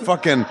still, it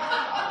fucking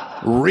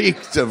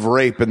reeked of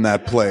rape in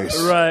that place.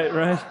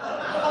 Right.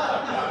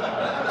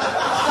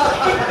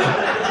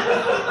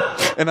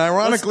 And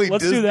ironically,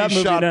 let's Disney do that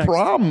movie shot next.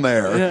 Prom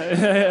there.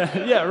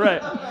 Yeah,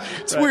 right.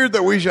 It's weird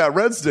that we shot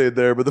Red State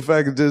there, but the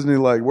fact that Disney,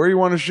 like, where you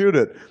want to shoot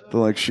it?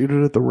 They're like, shoot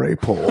it at the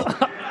rape hole.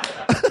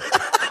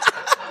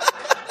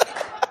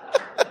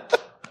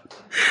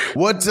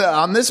 What,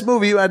 on this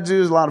movie, you had to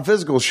do a lot of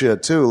physical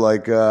shit, too.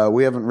 Like,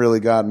 we haven't really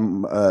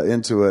gotten,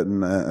 into it,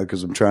 and,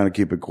 cause I'm trying to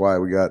keep it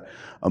quiet. We got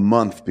a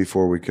month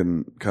before we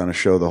can kind of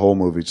show the whole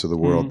movie to the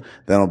world.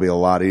 That'll be a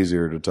lot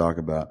easier to talk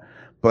about.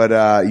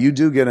 But, you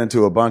do get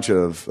into a bunch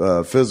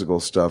of, physical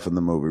stuff in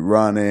the movie.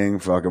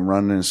 Running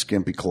in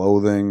skimpy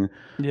clothing.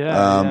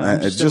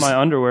 I'm just in my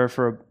underwear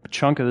for a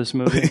chunk of this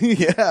movie.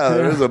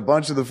 There's a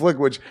bunch of the flick,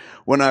 which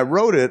when I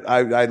wrote it,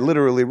 I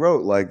literally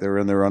wrote like they're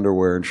in their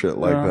underwear and shit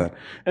like that.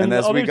 And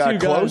as we got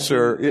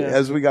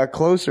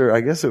closer,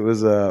 I guess it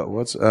was,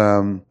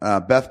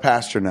 Beth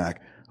Pasternak,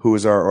 who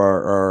is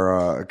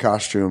our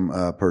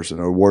costume, person,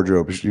 or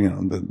wardrobe,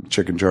 the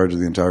chick in charge of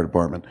the entire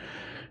department.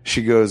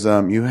 She goes,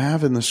 you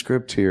have in the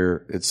script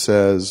here, it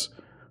says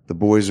the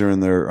boys are in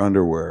their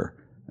underwear.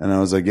 And I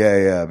was like,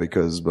 yeah,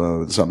 because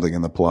something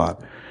in the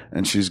plot.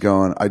 And she's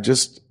going,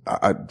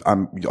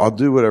 I'll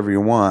do whatever you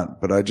want,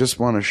 but I just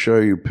want to show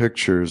you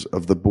pictures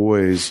of the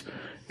boys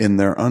in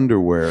their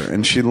underwear.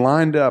 And she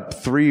lined up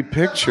 3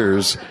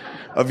 pictures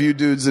of you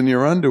dudes in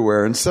your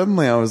underwear. And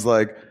suddenly I was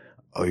like,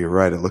 oh, you're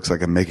right. It looks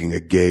like I'm making a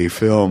gay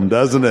film,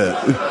 doesn't it?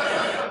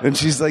 And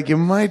she's like, you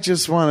might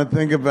just want to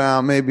think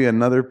about maybe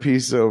another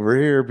piece over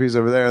here, piece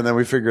over there. And then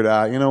we figured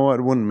out, you know what?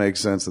 It wouldn't make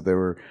sense that they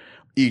were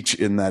each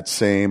in that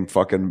same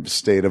fucking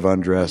state of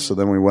undress. So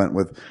then we went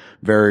with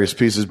various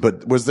pieces.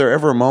 But was there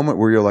ever a moment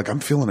where you're like, I'm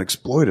feeling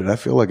exploited. I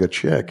feel like a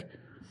chick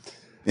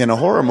in a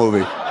horror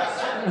movie?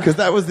 Because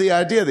that was the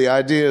idea. The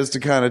idea is to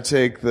kind of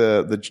take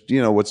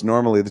the what's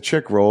normally the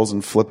chick roles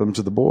and flip them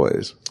to the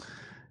boys.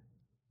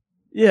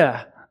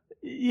 Yeah.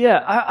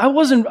 I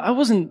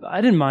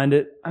didn't mind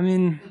it. I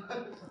mean,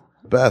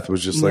 Beth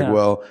was just like,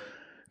 well,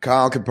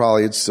 Kyle could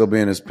probably still be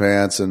in his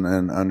pants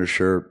and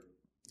undershirt.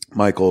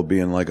 Michael would be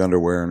in like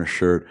underwear and a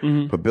shirt.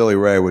 But Billy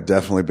Ray would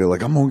definitely be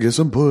like, I'm going to get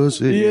some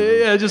pussy.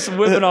 Yeah, just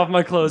whipping off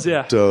my clothes.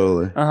 Yeah.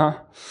 Totally.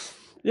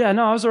 Yeah,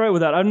 no, I was all right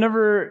with that. I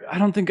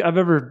don't think I've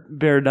ever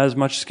bared as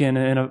much skin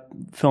in a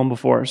film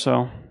before,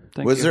 so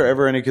thank you. Was there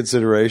ever any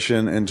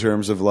consideration in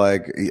terms of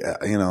like,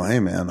 hey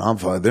man, I'm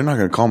fine. They're not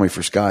going to call me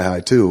for Sky High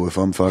 2 if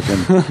I'm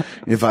fucking,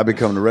 if I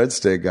become the Red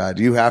State guy.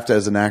 Do you have to,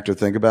 as an actor,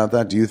 think about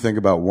that? Do you think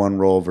about one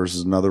role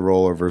versus another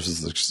role, or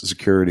versus the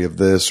security of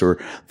this or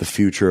the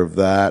future of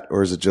that?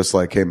 Or is it just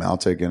like, hey man, I'll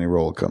take any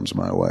role that comes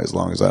my way as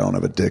long as I don't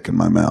have a dick in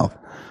my mouth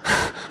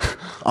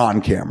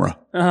on camera?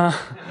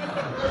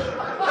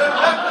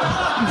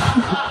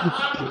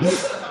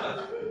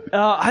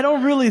 I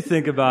don't really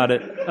think about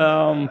it.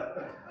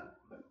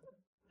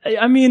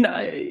 I mean,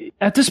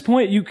 at this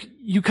point,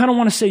 you kind of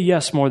want to say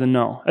yes more than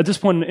no. At this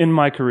point in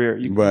my career,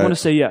 you want to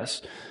say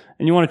yes,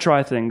 and you want to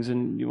try things,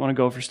 and you want to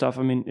go for stuff.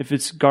 I mean, if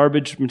it's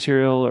garbage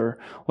material or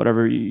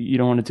whatever, you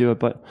don't want to do it.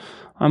 But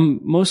I'm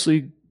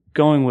mostly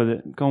going with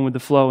it, going with the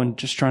flow, and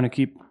just trying to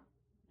keep,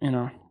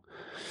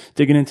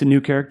 digging into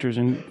new characters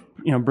and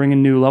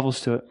bringing new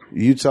levels to it.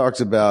 You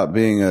talked about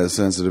being a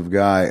sensitive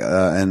guy,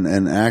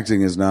 and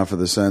acting is not for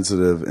the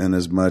sensitive in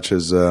as much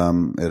as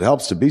it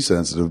helps to be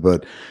sensitive,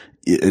 but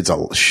it's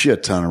a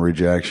shit ton of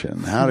rejection.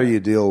 How do you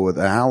deal with,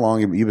 how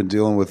long have you been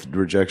dealing with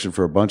rejection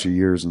for a bunch of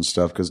years and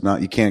stuff? Cause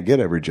you can't get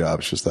every job.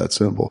 It's just that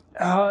simple.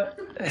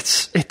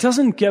 It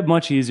doesn't get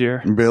much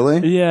easier.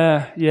 Really?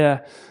 Yeah.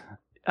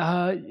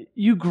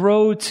 You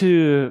grow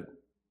to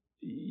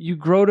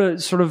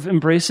sort of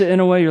embrace it in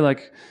a way. You're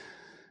like,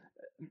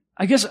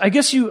 I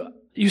guess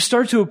you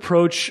start to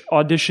approach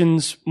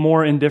auditions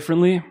more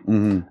indifferently.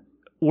 Mm-hmm.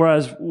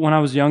 Whereas when I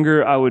was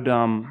younger,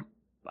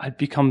 I'd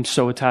become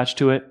so attached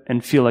to it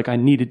and feel like I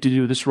needed to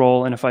do this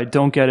role. And if I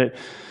don't get it,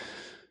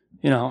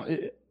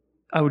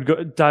 I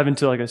would dive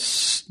into like a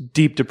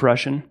deep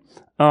depression.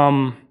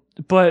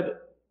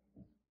 But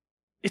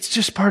it's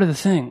just part of the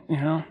thing,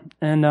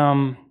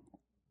 and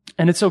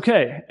And it's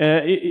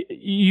okay.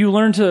 You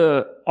learn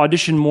to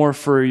audition more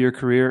for your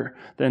career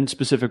than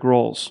specific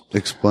roles.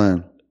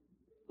 Explain.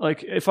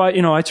 Like if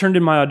I turned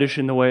in my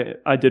audition the way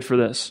I did for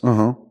this,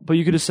 but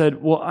you could have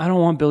said, well, I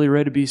don't want Billy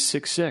Ray to be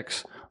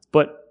 6'6",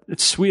 but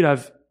it's sweet.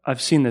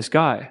 I've seen this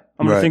guy.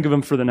 I'm going to think of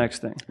him for the next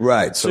thing.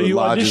 Right. So it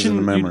lodges in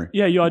the memory.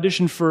 You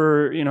audition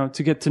for,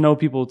 to get to know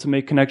people, to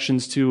make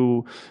connections,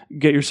 to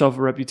get yourself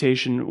a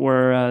reputation.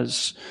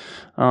 Whereas,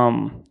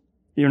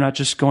 you're not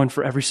just going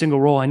for every single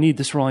role. I need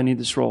this role. I need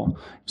this role.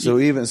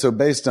 So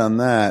based on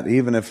that,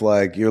 even if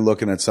like you're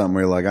looking at something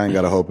where you're like, I ain't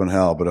got a hope in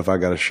hell, but if I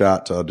got a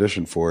shot to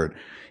audition for it,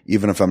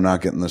 even if I'm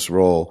not getting this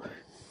role,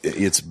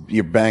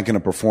 you're banking a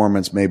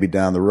performance maybe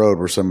down the road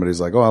where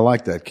somebody's like, oh, I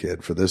like that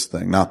kid for this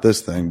thing, not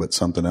this thing, but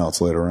something else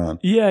later on.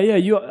 Yeah.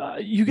 You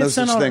get no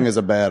sent such out thing as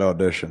a bad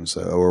audition,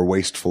 or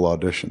wasteful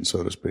audition,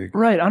 so to speak.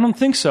 Right. I don't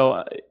think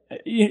so.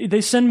 They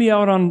send me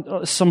out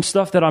on some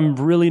stuff that I'm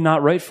really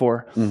not right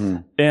for,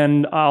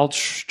 and I'll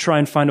try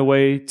and find a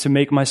way to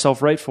make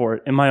myself right for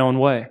it in my own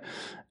way.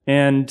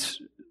 And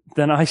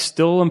then I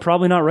still am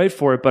probably not right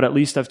for it, but at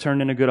least I've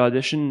turned in a good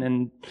audition,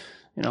 and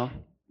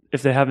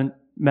if they haven't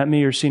met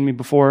me or seen me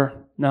before,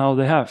 now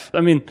they have.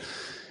 I mean,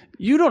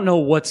 you don't know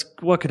what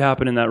could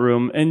happen in that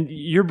room, and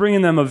you're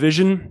bringing them a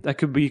vision that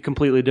could be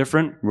completely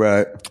different.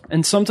 Right.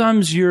 And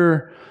sometimes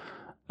you're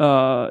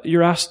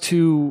asked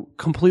to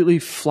completely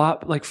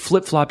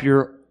flip-flop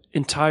your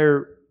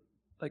entire,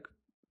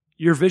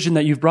 your vision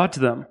that you've brought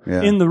to them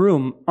in the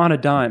room on a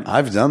dime.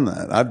 I've done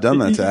that. I've done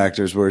that to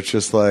actors where it's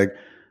just like,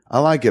 I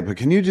like it, but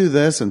can you do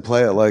this and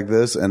play it like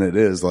this? And it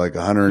is like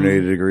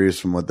 180 degrees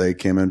from what they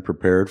came in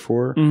prepared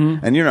for.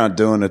 And you're not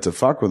doing it to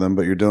fuck with them,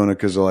 but you're doing it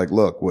because they're like,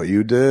 look, what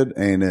you did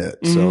ain't it.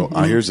 So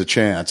here's a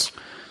chance.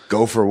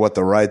 Go for what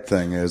the right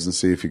thing is and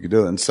see if you can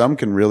do it. And some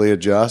can really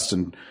adjust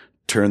and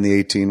turn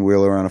the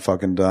 18-wheeler on a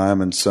fucking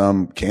dime, and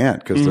some can't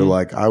because they're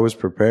like, I was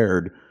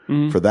prepared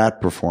for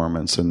that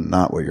performance and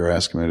not what you're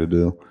asking me to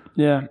do.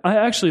 Yeah, I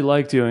actually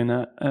like doing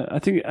that.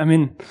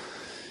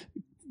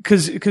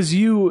 Because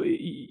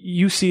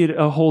you see it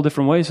a whole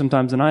different way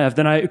sometimes than I have,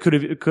 than I could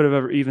have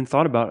ever even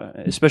thought about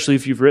it, especially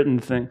if you've written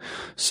the thing.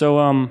 So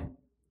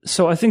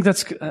I think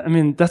that's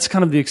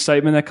kind of the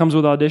excitement that comes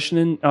with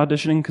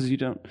auditioning, because you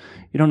don't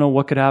know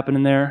what could happen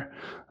in there.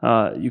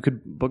 You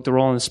could book the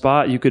role on the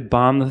spot. You could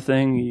bomb the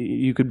thing.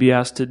 You could be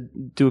asked to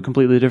do a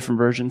completely different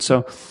version.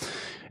 So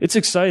it's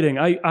exciting.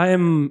 I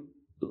am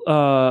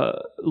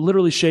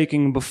literally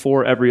shaking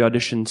before every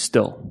audition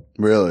still.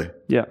 Really?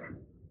 Yeah.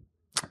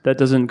 That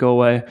doesn't go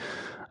away.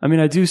 I mean,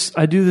 I do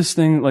this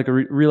thing like a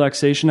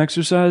relaxation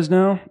exercise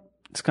now.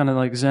 It's kind of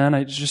like Zen.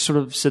 I just sort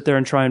of sit there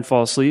and try and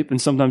fall asleep, and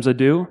sometimes I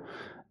do.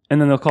 And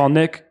then they'll call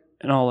Nick,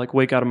 and I'll like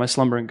wake out of my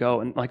slumber and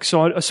go, and like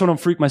so I don't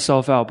freak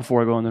myself out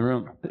before I go in the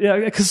room. Yeah,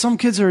 because some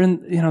kids are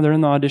they're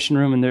in the audition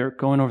room and they're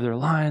going over their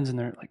lines and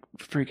they're like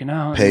freaking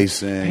out,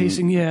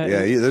 pacing. Yeah.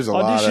 There's a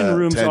lot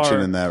of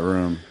tension in that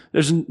room.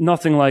 There's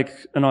nothing like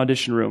an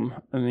audition room.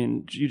 I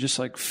mean, you just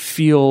like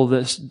feel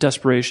this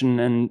desperation,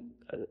 and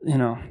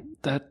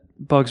that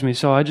bugs me.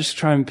 So I just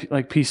try and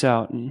like peace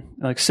out and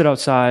like sit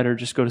outside or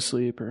just go to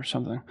sleep or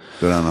something.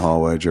 Go down the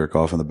hallway, jerk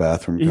off in the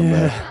bathroom, come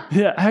back.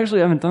 Yeah,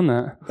 actually I haven't done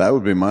that. That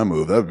would be my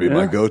move. That would be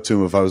my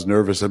go-to if I was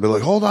nervous. I'd be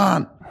like, hold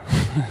on.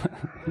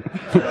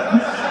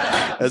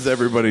 As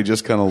everybody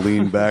just kind of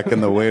leaned back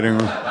in the waiting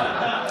room.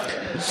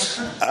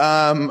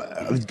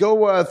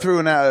 Go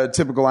through a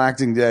typical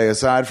acting day.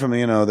 Aside from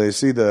they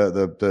see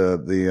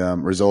the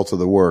results of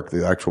the work,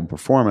 the actual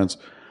performance.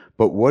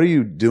 But what are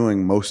you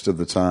doing most of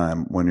the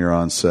time when you're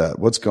on set?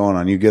 What's going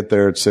on? You get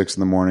there at 6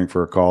 a.m.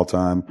 for a call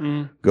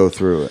time. Go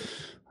through it.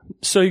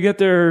 So you get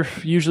there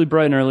usually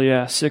bright and early,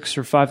 6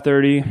 or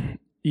 5:30.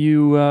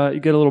 You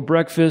get a little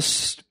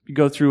breakfast. You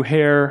go through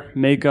hair,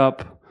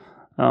 makeup.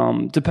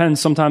 Depends.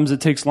 Sometimes it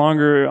takes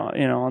longer.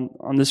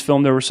 On this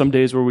film, there were some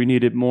days where we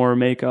needed more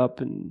makeup,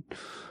 and it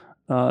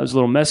was a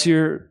little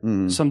messier.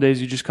 Some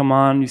days you just come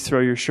on, you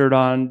throw your shirt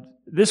on.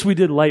 This we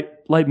did light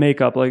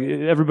makeup. Like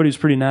everybody's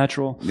pretty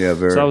natural. Yeah,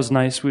 very. So that was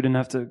nice. We didn't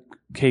have to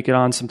cake it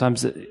on.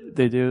 Sometimes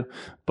they do.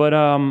 But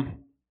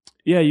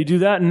you do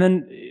that, and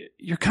then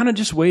you're kind of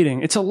just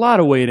waiting. It's a lot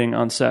of waiting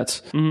on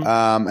sets.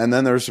 And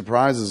then there are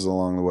surprises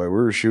along the way. We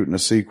were shooting a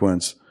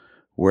sequence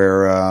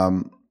where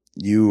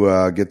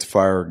you get to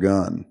fire a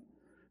gun,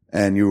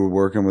 and you were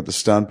working with the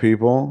stunt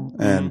people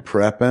and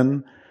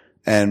prepped,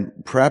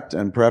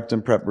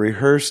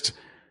 rehearsed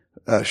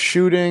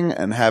shooting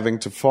and having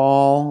to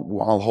fall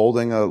while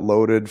holding a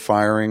loaded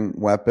firing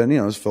weapon.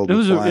 It's filled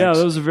with blanks.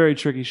 That was a very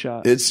tricky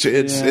shot. It's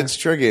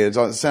tricky. It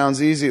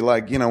sounds easy.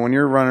 Like, when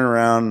you're running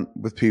around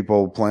with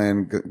people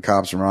playing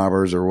cops and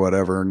robbers or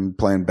whatever and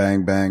playing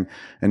bang bang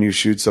and you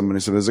shoot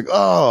somebody's like,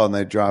 oh, and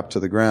they drop to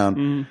the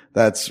ground.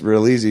 That's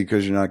real easy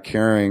because you're not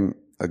carrying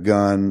a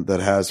gun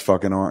that has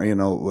fucking,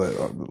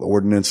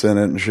 ordnance in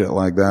it and shit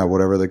like that,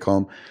 whatever they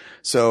call them.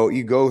 So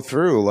you go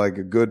through like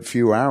a good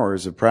few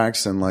hours of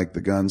practicing, like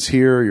the gun's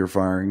here, you're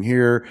firing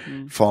here,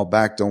 fall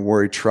back, don't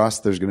worry,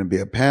 trust there's going to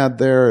be a pad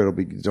there. It'll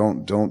be,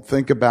 don't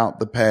think about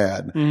the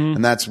pad.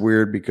 And that's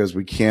weird because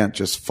we can't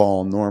just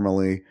fall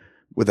normally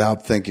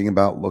without thinking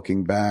about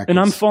looking back. And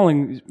I'm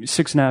falling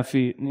 6.5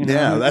 feet. You know?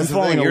 Yeah, that's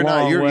I'm the thing. falling a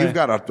long way. You've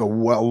got a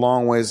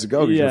long ways to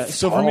go. Yeah,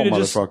 so for me to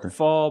just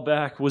fall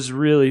back was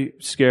really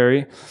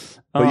scary.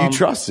 But you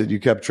trusted. You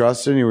kept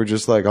trusting. You were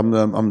just like,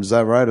 is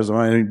that right?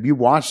 And you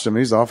watched him.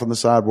 He's off on the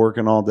side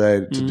working all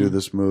day to do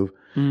this move.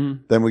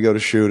 Mm-hmm. Then we go to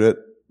shoot it.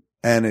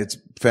 And it's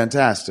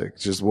fantastic.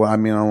 It's just, I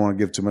don't want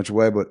to give too much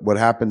away, but what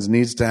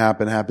needs to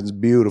happen, happens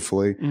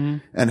beautifully. Mm-hmm.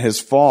 And his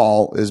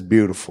fall is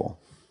beautiful.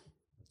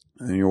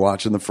 And you're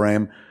watching the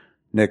frame.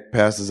 Nick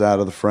passes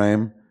out of the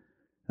frame.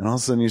 And all of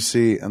a sudden you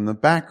see in the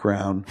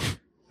background,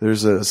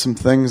 there's some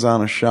things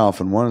on a shelf.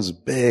 And one is a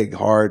big,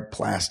 hard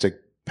plastic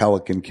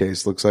Pelican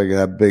case. Looks like it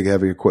had big,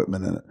 heavy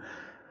equipment in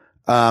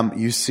it.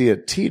 You see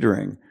it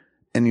teetering.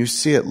 And you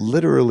see it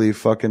literally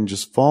fucking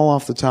just fall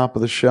off the top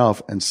of the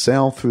shelf and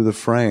sail through the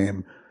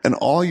frame. And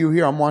all you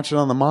hear, I'm watching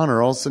on the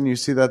monitor, all of a sudden you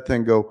see that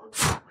thing go,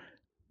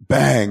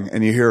 bang,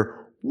 and you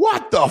hear,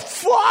 what the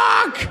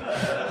fuck?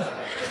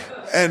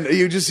 And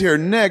you just hear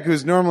Nick,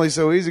 who's normally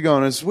so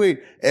easygoing and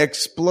sweet,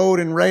 explode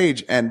in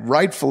rage, and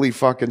rightfully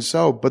fucking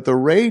so. But the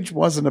rage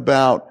wasn't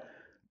about,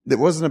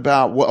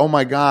 oh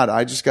my God,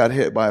 I just got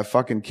hit by a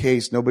fucking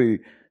case. Nobody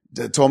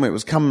told me it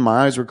was coming.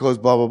 My eyes were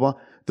closed, blah, blah, blah.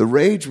 The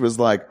rage was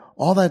like,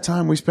 all that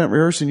time we spent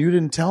rehearsing, you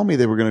didn't tell me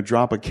they were going to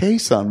drop a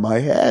case on my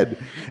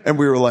head. And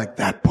we were like,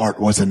 that part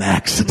was an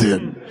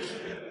accident.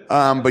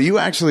 But you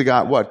actually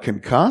got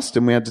concussed,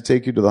 and we had to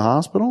take you to the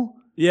hospital?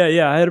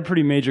 Yeah, I had a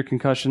pretty major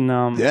concussion.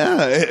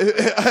 Yeah,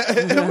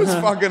 it was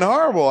fucking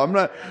horrible.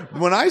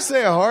 When I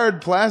say a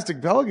hard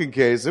plastic Pelican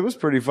case, it was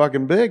pretty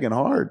fucking big and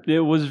hard. It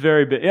was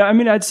very big. Yeah,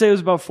 I'd say it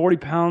was about 40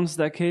 pounds,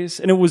 that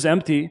case, and it was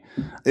empty.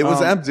 It was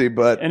empty,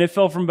 but... And it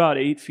fell from about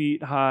 8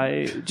 feet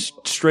high,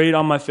 straight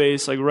on my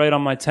face, like right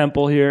on my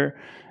temple here.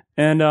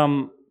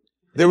 And,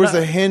 there was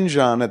a hinge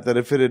on it that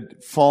if it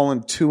had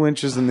fallen 2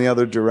 inches in the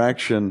other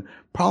direction,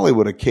 probably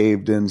would have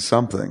caved in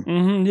something.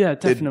 Mm-hmm, yeah,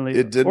 definitely.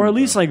 It didn't. Or at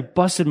least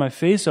busted my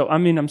face up.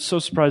 I'm so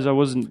surprised I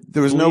wasn't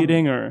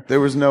bleeding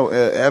There was no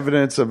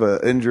evidence of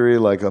an injury,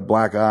 like a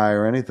black eye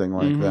or anything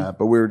like that.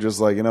 But we were just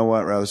like, you know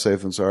what, rather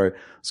safe than sorry.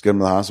 Let's get him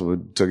to the hospital. We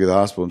took you to the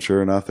hospital, and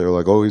sure enough, they were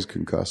like, oh, he's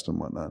concussed and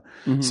whatnot.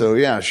 Mm-hmm. So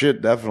yeah,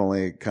 shit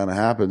definitely kind of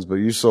happens, but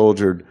you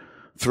soldiered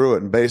through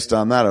it, and based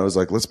on that, I was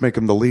like, let's make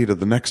him the lead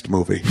of the next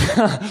movie.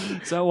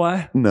 Is that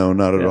why? No,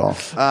 not at all.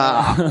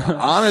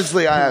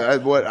 Honestly,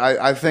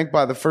 I think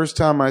by the first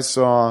time I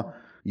saw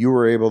you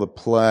were able to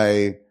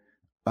play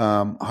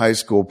high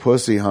school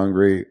pussy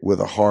hungry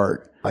with a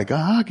heart, like a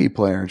hockey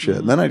player and shit.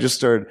 And then I just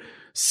started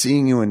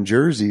seeing you in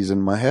jerseys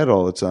in my head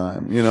all the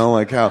time. You know,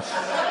 like how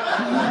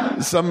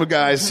some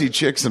guys see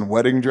chicks in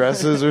wedding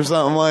dresses or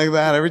something like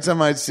that. Every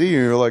time I'd see you,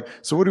 you're like,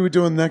 so what are we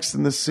doing next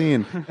in this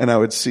scene? And I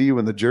would see you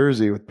in the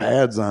jersey with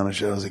pads on and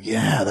shit. I was like,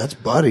 yeah, that's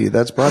Buddy.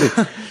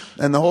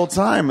 And the whole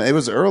time, it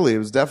was early. It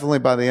was definitely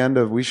by the end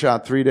we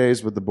shot 3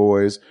 days with the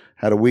boys,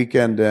 had a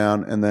weekend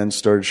down, and then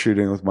started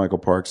shooting with Michael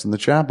Parks in the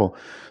chapel.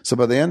 So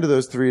by the end of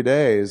those 3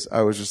 days,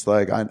 I was just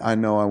like, I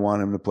know I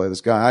want him to play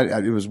this guy.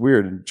 It was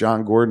weird. And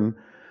John Gordon,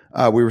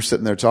 we were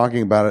sitting there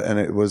talking about it,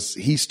 and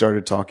he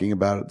started talking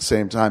about it at the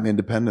same time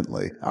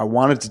independently. I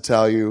wanted to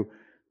tell you,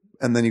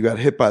 and then you got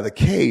hit by the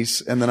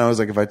case, and then I was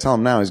like, if I tell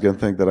him now, he's going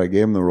to think that I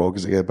gave him the role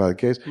because he got hit by the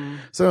case.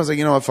 So I was like,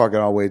 you know what, fuck it,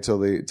 I'll wait till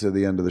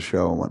the end of the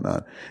show and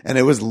whatnot. And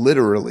it was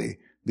literally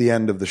the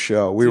end of the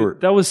show.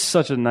 That was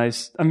such a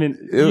nice,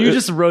 you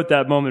just wrote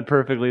that moment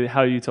perfectly,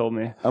 how you told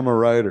me. I'm a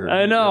writer.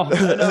 I know.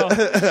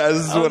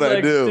 This is what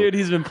I do. Dude,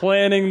 he's been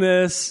planning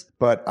this.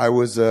 But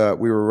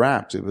we were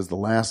wrapped. It was the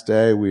last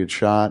day we had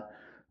shot.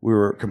 We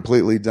were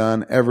completely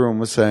done. Everyone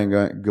was saying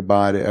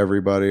goodbye to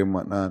everybody and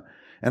whatnot.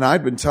 And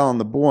I'd been telling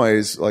the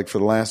boys, like for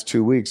the last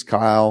 2 weeks,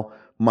 Kyle,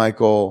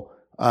 Michael,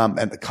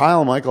 and Kyle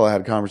and Michael I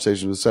had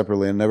conversations with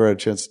separately and never had a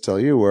chance to tell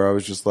you, where I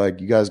was just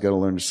like, you guys got to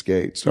learn to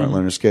skate. Start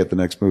learning to skate. The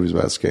next movie's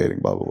about skating,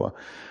 blah, blah,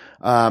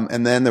 blah.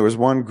 And then there was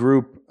one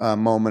group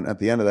moment at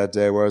the end of that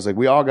day where I was like,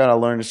 we all got to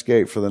learn to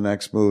skate for the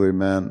next movie,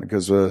 man,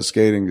 because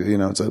skating,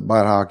 it's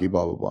about hockey,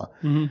 blah, blah, blah.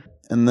 Mm-hmm.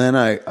 And then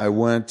I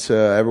went,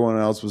 everyone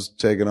else was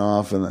taking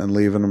off and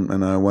leaving,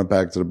 and I went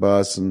back to the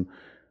bus, and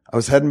I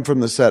was heading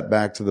from the set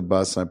back to the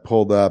bus, and I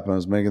pulled up, and I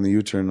was making the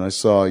U-turn, and I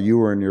saw you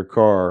were in your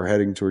car,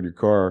 heading toward your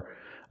car,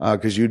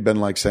 cause you'd been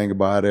like saying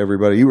goodbye to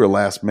everybody. You were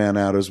last man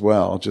out as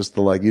well, just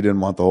you didn't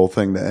want the whole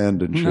thing to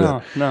end and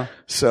shit. No.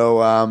 So,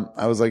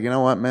 I was like, you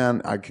know what,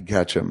 man, I could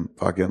catch him.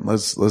 Fucking,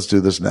 let's do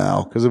this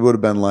now. Cause it would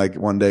have been like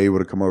one day he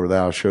would have come over to the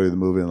house, show you the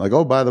movie, and like,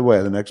 oh, by the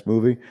way, the next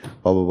movie,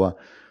 blah, blah, blah.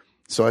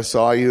 So I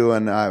saw you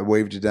and I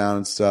waved you down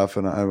and stuff,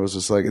 and I was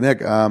just like, Nick,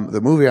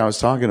 the movie I was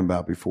talking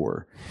about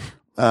before,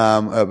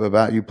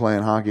 about you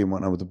playing hockey and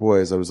whatnot with the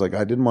boys, I was like,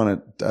 I didn't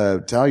want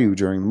to tell you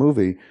during the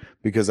movie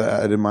because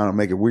I didn't want to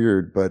make it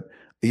weird, but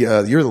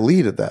you're the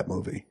lead of that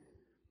movie.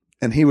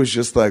 And he was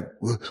just like,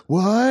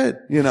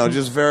 what? You know,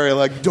 just very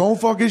like, don't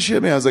fucking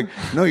shit me. I was like,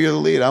 no, you're the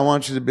lead. I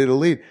want you to be the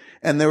lead.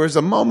 And there was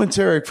a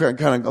momentary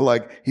kind of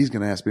like, he's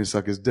going to ask me to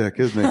suck his dick,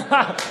 isn't he?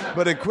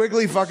 But it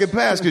quickly fucking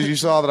passed because you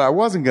saw that I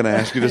wasn't going to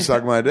ask you to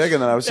suck my dick,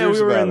 and then I was serious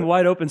we were about in it.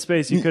 wide open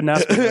space. You couldn't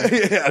ask me.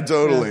 Yeah,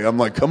 totally. I'm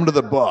like, come to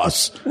the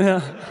bus. Yeah.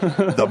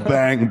 The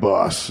bang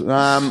bus.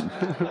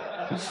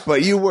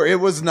 But it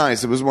was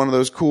nice. It was one of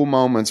those cool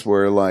moments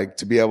where like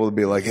to be able to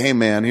be like, hey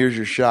man, here's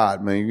your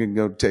shot, man. You can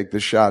go take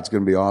this shot. It's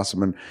going to be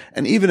awesome.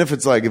 And even if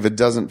it's like, if it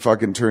doesn't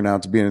fucking turn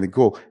out to be anything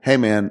cool, hey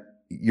man,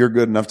 you're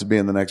good enough to be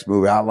in the next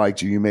movie. I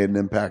liked you. You made an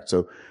impact.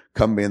 So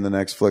come be in the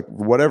next flick.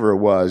 Whatever it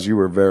was, you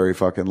were very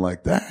fucking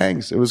like,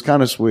 thanks. It was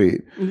kind of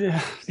sweet.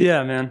 Yeah.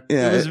 Yeah, man.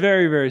 Yeah, it was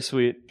very, very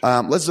sweet.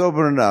 Let's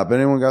open it up.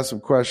 Anyone got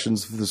some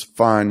questions for this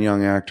fine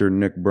young actor,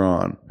 Nick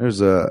Braun? There's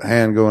a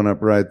hand going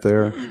up right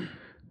there.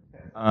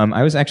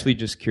 I was actually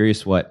just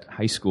curious what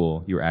high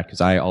school you were at, because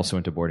I also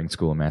went to boarding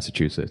school in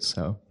Massachusetts.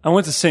 So. I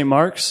went to St.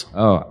 Mark's.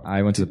 Oh,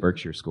 I went to the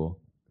Berkshire School.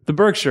 The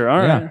Berkshire. All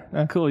right.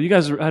 Yeah. Cool. You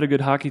guys had a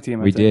good hockey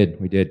team. We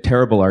did.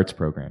 Terrible arts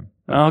program.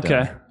 But,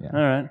 Okay. yeah. All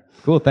right.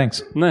 Cool.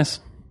 Thanks. Nice.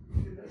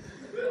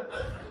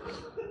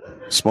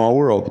 Small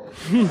world.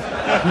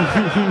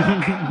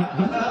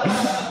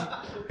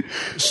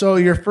 So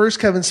your first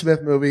Kevin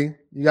Smith movie,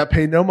 you got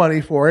paid no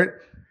money for it,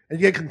 and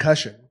you get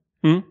concussion.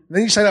 Then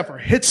you sign up for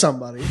Hit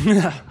Somebody.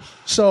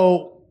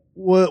 So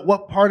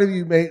what part of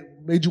you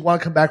made you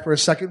want to come back for a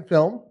second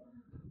film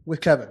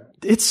with Kevin?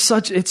 It's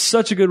such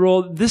a good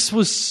role. This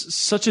was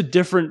such a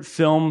different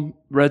film,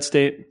 Red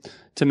State,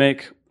 to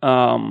make.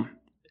 And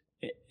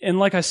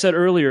like I said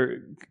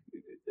earlier,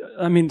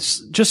 I mean,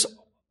 just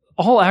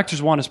all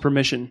actors want is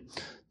permission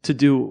to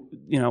do,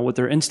 what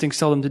their instincts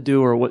tell them to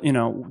do, or what,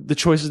 the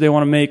choices they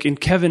want to make. And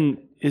Kevin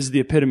is the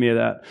epitome of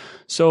that.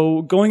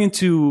 So going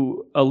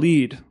into a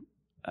lead,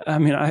 I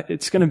mean,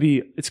 it's gonna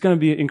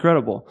be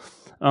incredible.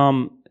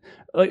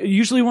 Like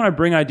usually when I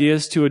bring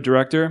ideas to a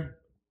director,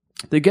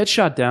 they get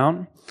shot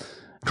down.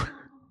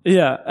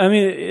 Yeah, I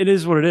mean, it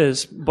is what it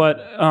is. But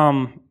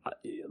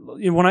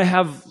when I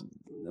have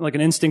like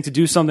an instinct to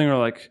do something, or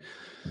like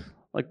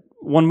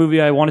one movie,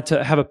 I wanted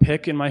to have a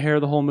pick in my hair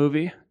the whole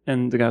movie,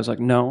 and the guy was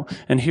like, no.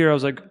 And here I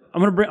was like,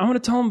 I'm gonna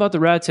tell him about the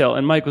rat tail,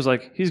 and Mike was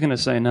like, he's gonna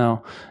say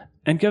no,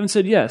 and Kevin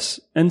said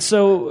yes. And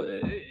so,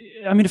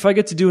 I mean, if I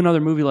get to do another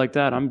movie like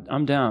that,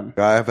 I'm down.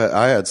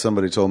 I had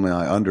somebody told me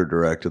I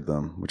underdirected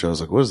them, which I was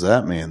like, what does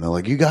that mean? They're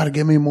like, you got to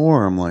give me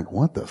more. I'm like,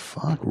 what the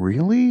fuck?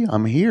 Really?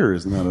 I'm here.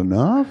 Isn't that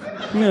enough?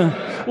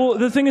 Yeah. Well,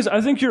 the thing is, I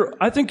think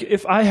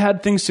if I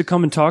had things to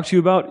come and talk to you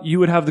about, you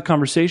would have the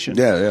conversation.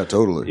 Yeah,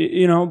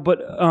 totally.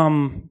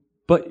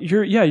 But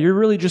you're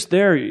really just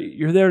there.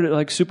 You're there to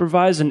like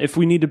supervise, and if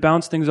we need to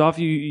bounce things off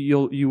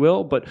you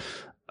will. But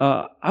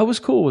I was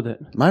cool with it.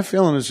 My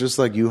feeling is just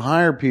like you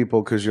hire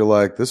people because you're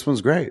like, this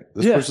one's great.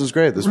 This person's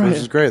great. This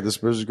person's great. This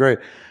person's great.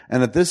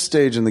 And at this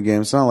stage in the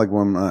game, it's not like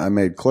when I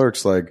made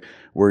Clerks, like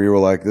where you were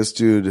like, this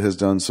dude has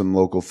done some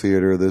local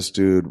theater. This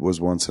dude was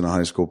once in a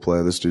high school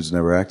play. This dude's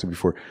never acted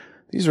before.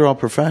 These are all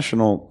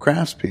professional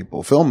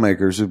craftspeople,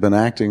 filmmakers who've been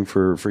acting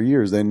for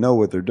years. They know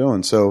what they're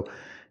doing. So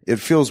it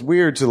feels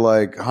weird to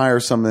like hire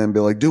someone and be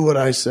like, do what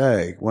I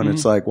say, when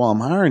it's like, well,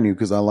 I'm hiring you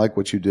because I like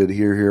what you did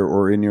here,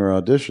 or in your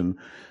audition.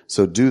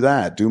 So do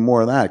that, do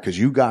more of that, because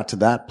you got to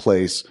that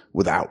place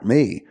without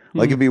me.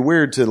 Like it'd be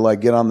weird to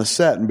like get on the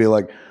set and be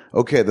like,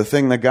 okay, the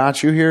thing that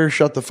got you here,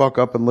 shut the fuck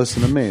up and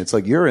listen to me. It's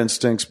like your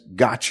instincts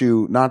got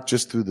you not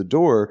just through the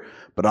door,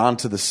 but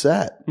onto the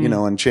set,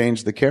 and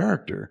change the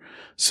character.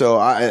 So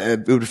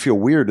it would feel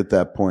weird at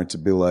that point to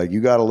be like, you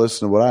got to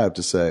listen to what I have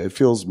to say. It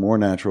feels more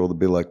natural to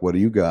be like, what do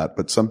you got?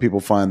 But some people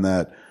find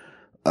that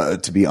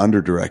to be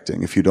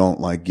underdirecting if you don't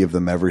like give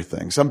them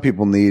everything. Some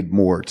people need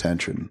more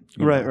attention.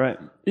 Right.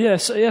 Yeah.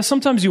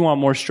 Sometimes you want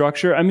more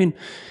structure. I mean,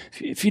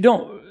 if you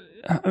don't,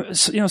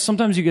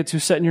 sometimes you get to a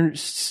set and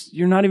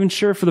you're not even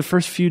sure for the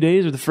first few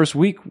days or the first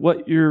week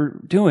what you're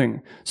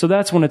doing. So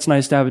that's when it's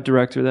nice to have a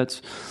director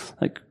that's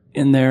like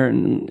in there,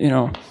 and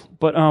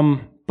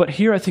but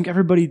here I think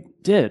everybody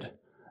did.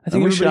 I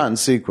think we shot in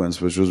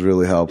sequence, which was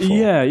really helpful.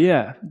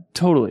 Yeah,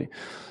 totally.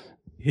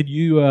 Had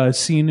you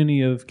seen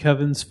any of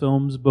Kevin's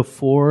films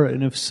before?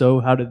 And if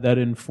so, how did that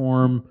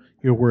inform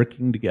your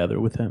working together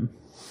with him?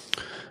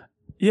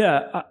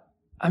 Yeah,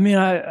 I mean,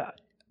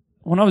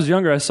 when I was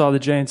younger, I saw the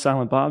Jay and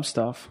Silent Bob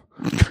stuff.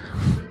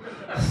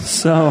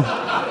 So,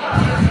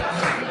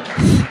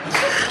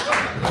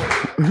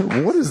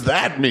 what does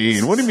that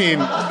mean? What do you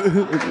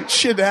mean?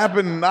 Shit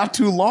happened not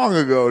too long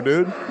ago,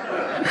 dude.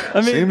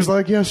 I mean, seems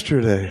like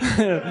yesterday.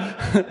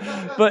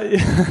 But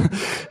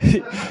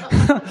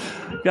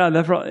God,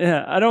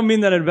 I don't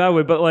mean that in a bad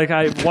way, but like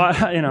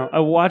I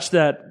watched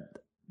that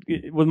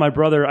with my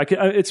brother.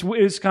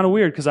 It's kind of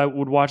weird because I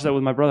would watch that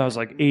with my brother. I was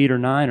like 8 or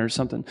 9 or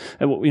something,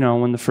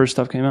 when the first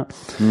stuff came out.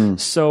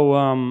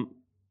 So,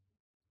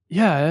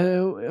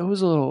 it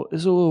was a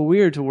little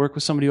weird to work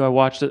with somebody who I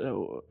watched it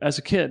as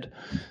a kid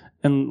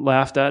and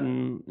laughed at,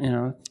 and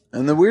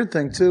And the weird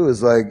thing too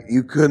is like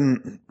you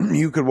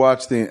could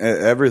watch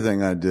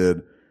everything I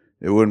did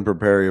It wouldn't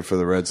prepare you for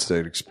the red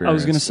state experience. I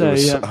was going to say, it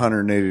was yeah.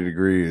 180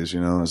 degrees, you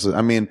know. So,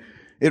 I mean,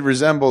 it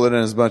resembled it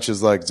in as much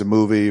as like it's a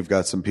movie. You've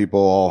got some people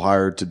all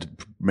hired to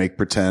make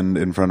pretend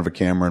in front of a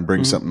camera and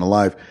bring something to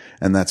life,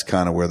 and that's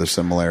kind of where the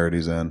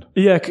similarities end.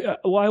 Yeah,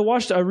 well, I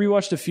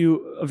rewatched a few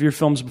of your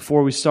films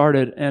before we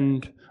started,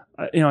 and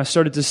I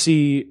started to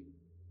see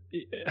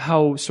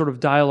how sort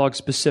of dialogue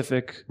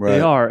specific they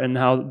are, and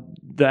how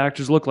the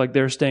actors look like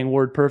they're staying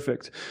word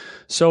perfect.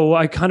 So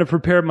I kind of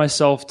prepared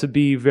myself to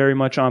be very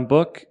much on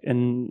book,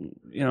 and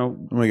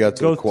When we got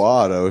to the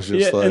quad, I was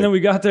just like, and then we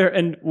got there,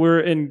 and we're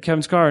in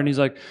Kevin's car, and he's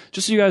like,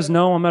 "Just so you guys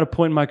know, I'm at a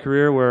point in my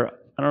career where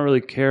I don't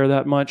really care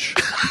that much."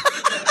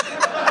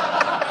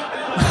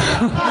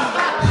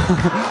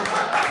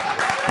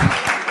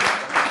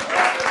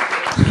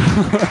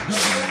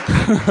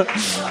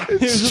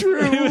 it's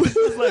true.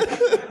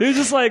 He was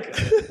just like,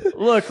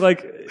 look,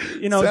 like,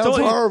 sounds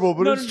horrible,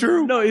 but it's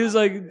true. No, he was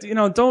like,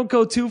 don't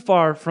go too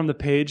far from the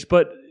page,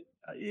 but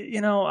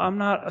I'm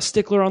not a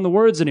stickler on the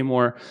words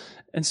anymore.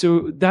 And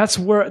so that's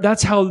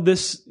how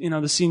this,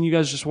 the scene you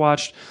guys just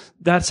watched,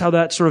 that's how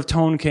that sort of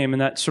tone came,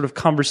 and that sort of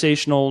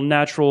conversational,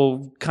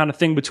 natural kind of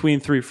thing between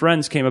three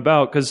friends came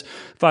about. Because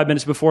 5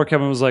 minutes before,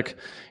 Kevin was like,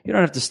 "You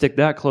don't have to stick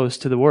that close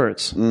to the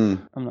words." I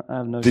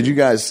have no. Did you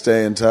guys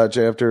stay in touch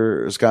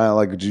after Sky?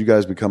 Like, did you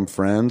guys become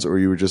friends, or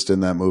you were just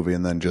in that movie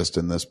and then just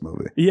in this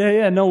movie?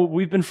 Yeah. No,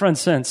 we've been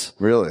friends since.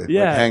 Really?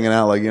 Yeah. Like hanging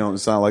out, like,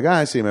 it's not like,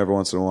 I see him every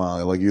once in a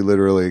while. Like, you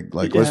literally,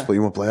 like, let's play,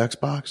 you want to play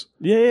Xbox?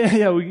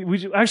 Yeah.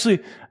 We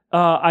actually,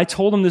 I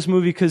told him this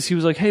movie because he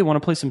was like, "Hey, want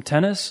to play some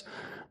tennis?"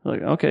 I'm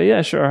like, okay,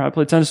 yeah, sure. I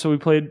play tennis, so we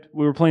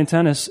were playing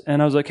tennis,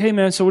 and I was like, "Hey,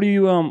 man, so what do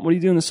you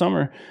do in the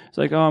summer?" He's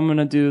like, "Oh, I'm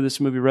gonna do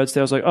this movie Red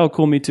State." I was like, "Oh,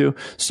 cool, me too."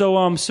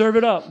 So, serve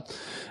it up.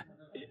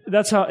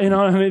 That's how,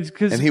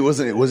 because. And he was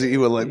like,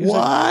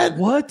 what?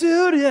 What,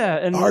 dude? Yeah.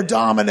 And our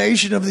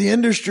domination of the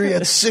industry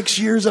at 6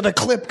 years at a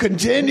clip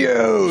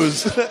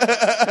continues.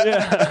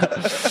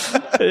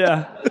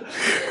 Yeah.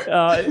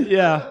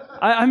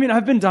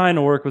 I've been dying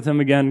to work with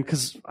him again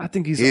because I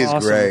think he's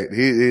awesome. Great.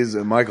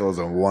 Michael is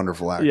a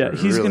wonderful actor. Yeah,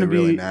 he's going to be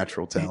really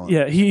natural talent.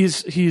 Yeah,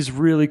 he's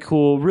really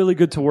cool, really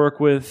good to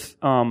work with.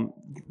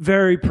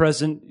 Very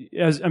present,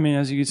 as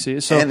you can see.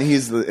 So, and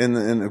he's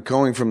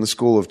going from the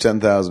school of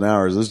 10,000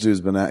 hours. This dude's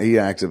he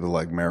acted with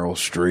like Meryl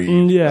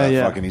Streep.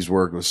 Fucking, he's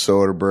worked with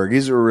Soderbergh.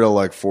 He's a real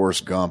like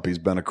Forrest Gump. He's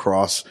been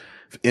across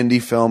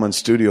indie film and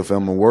studio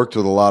film and worked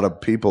with a lot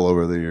of people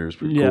over the years.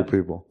 Pretty cool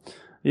people.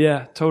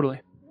 Yeah, totally.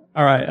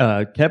 All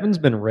right, Kevin's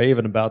been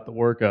raving about the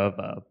work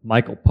of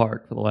Michael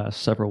Park for the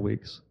last several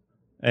weeks,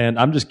 and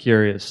I'm just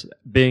curious,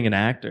 being an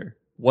actor,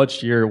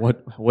 what'd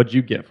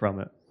you get from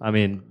it? I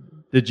mean,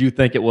 did you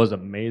think it was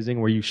amazing?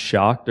 Were you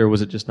shocked, or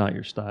was it just not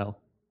your style?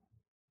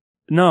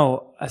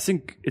 No, I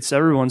think it's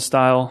everyone's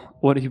style,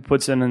 what he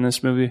puts in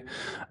this movie.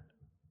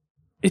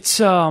 It's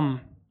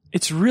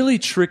really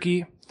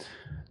tricky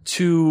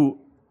to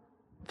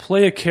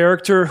play a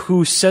character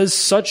who says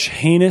such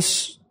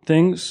heinous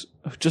things,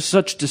 just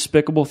such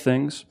despicable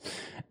things,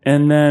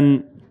 and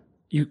then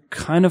you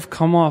kind of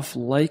come off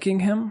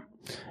liking him,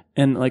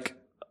 and like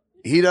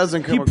he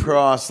doesn't come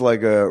across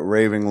like a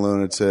raving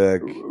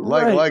lunatic,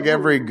 like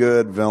every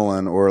good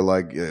villain or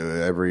like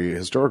every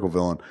historical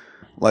villain.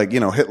 Like,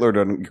 Hitler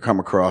doesn't come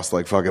across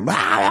like fucking,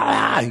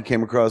 he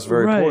came across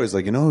very poised,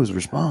 like, who's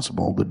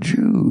responsible? The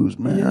Jews,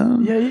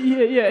 man.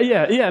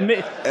 Yeah.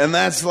 And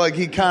that's like,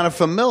 he kind of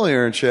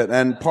familiar and shit.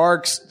 And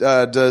Parks,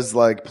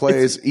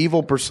 plays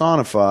evil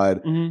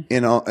personified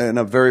in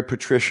a very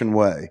patrician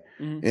way,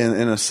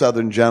 in a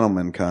Southern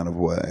gentleman kind of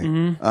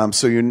way.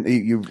 So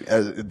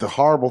the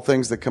horrible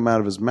things that come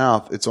out of his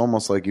mouth, it's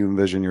almost like you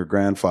envision your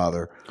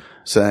grandfather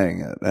saying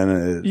it,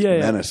 and it's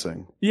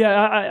menacing.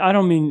 Yeah, I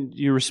don't mean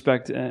you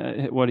respect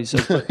what he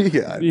says, but,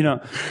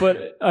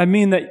 but I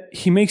mean that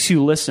he makes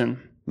you listen.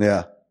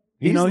 Yeah.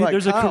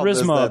 There's a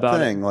charisma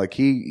about it. Like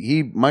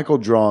Michael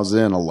draws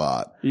in a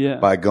lot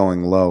by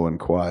going low and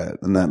quiet,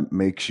 and that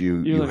makes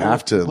you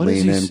have to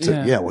lean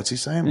into, what's he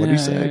saying? What'd he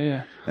say?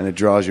 Yeah. And it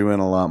draws you in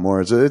a lot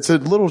more. It's a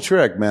little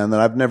trick, man, that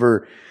I've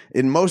never,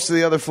 in most of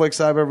the other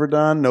flicks I've ever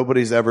done,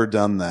 nobody's ever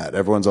done that.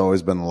 Everyone's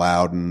always been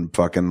loud and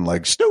fucking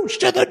like, stooch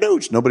to the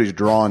nooch. Nobody's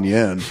drawing you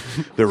in.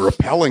 They're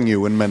repelling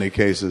you in many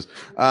cases.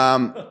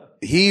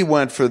 He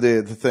went for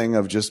the thing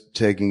of just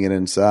taking it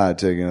inside,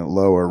 taking it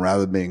lower,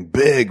 rather than being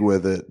big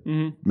with it,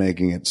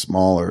 making it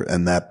smaller,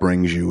 and that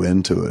brings you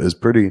into it. It's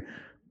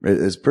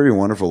pretty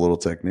wonderful little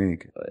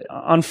technique.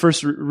 On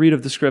first read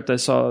of the script, I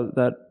saw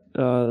that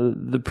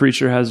the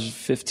preacher has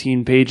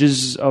 15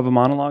 pages of a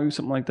monologue or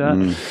something like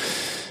that.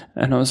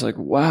 And I was like,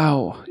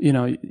 wow,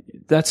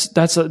 that's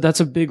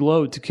a big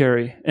load to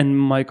carry. And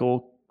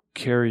Michael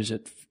carries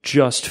it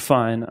just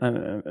fine.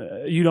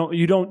 You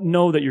don't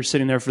know that you're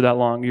sitting there for that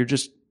long. You're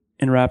just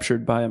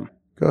enraptured by him.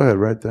 Go ahead,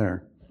 right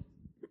there.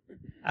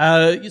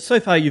 So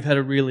far, you've had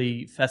a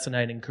really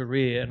fascinating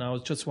career, and I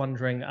was just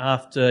wondering,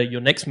 after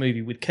your next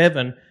movie with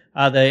Kevin,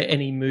 are there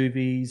any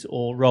movies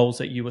or roles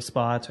that you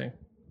aspire to?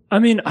 I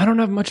mean, I don't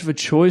have much of a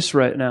choice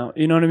right now.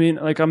 You know what I mean?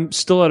 Like, I'm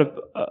still at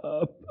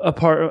a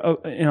part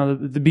of,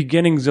 the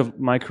beginnings of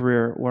my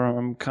career where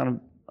I'm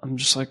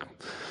just like,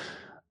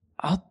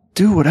 I'll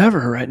do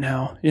whatever right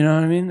now. You know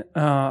what I mean?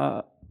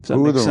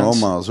 Who are the role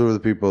models? Who are the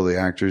people, the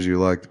actors you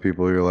like, the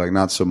people you're like,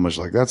 not so much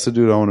like, that's the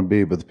dude I want to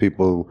be, but the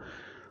people who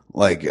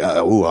like,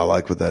 I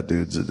like what that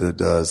dude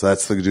does.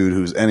 That's the dude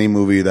who's any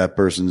movie that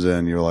person's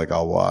in, you're like,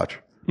 I'll watch.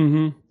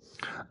 Mm-hmm.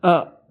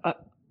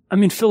 I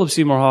mean, Philip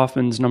Seymour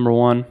Hoffman's number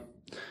one.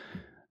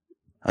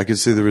 I can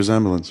see the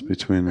resemblance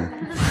between them.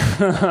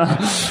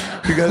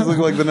 You guys look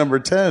like the number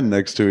 10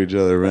 next to each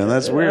other, man.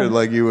 That's weird.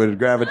 Like you would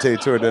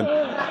gravitate toward an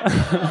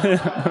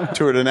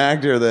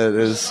actor that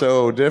is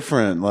so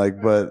different.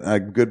 Like, but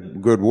good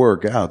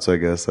workouts. I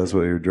guess that's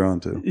what you're drawn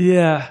to.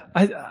 Yeah,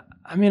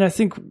 I mean, I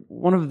think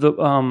one of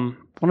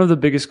the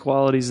biggest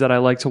qualities that I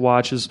like to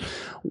watch is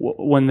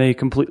when they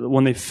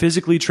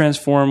physically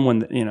transform,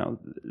 when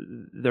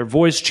their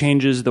voice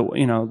changes,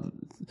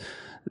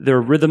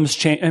 their rhythms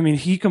change. I mean,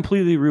 he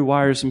completely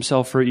rewires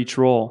himself for each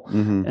role,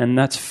 and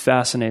that's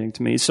fascinating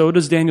to me. So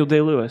does Daniel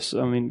Day-Lewis.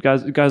 I mean,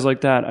 guys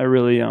like that, I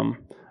really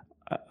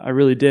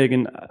dig.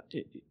 And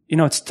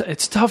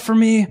it's tough for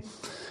me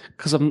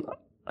because I'm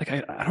like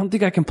I don't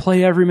think I can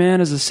play every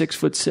man as a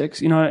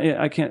 6'6".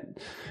 I can't.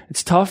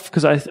 It's tough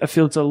because I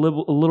feel it's a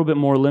little bit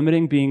more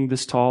limiting being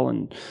this tall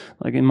and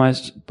like in my.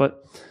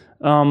 But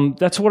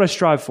that's what I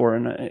strive for,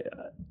 and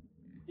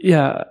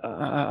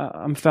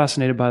I'm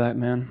fascinated by that,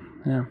 man.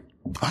 Yeah.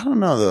 I don't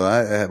know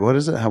though. What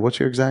is it? What's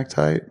your exact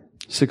height?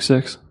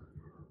 6'6".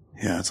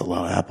 Yeah, it's a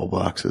lot of apple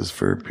boxes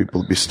for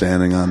people to be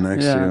standing on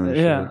next to you. And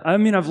yeah. shit. I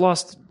mean, I've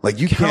lost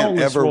like you can't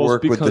ever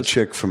work with the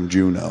chick from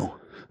Juno.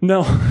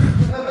 No,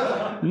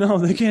 no,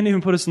 they can't even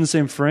put us in the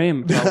same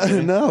frame.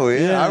 No,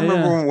 I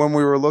remember when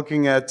we were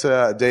looking at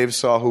Dave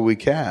saw who we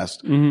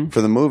cast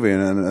for the movie,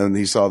 and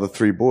he saw the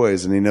three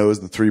boys, and he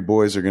knows the three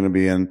boys are going to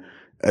be in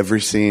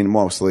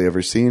mostly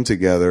every scene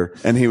together.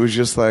 And he was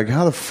just like,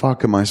 how the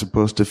fuck am I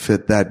supposed to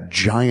fit that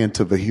giant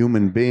of a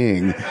human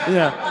being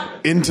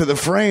into the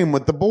frame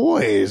with the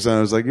boys? And I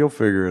was like, you'll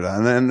figure it out.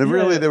 And then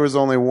really there was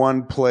only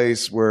one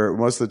place where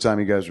most of the time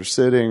you guys were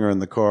sitting or in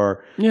the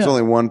car. There's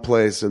only one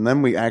place. And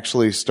then we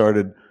actually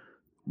started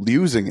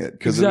using it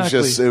because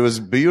it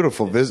was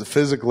beautiful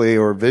physically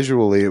or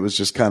visually. It was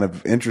just kind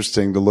of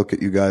interesting to look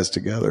at you guys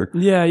together.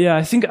 Yeah.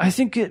 I think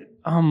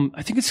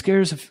it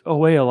scares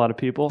away a lot of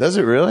people. Does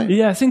it really?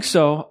 Yeah, I think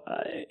so.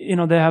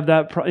 They have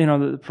that,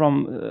 the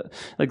problem,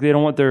 like they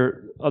don't want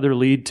their other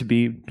lead to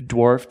be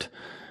dwarfed.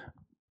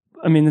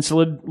 I mean, it's a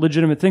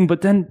legitimate thing,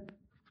 but then,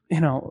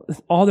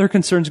 all their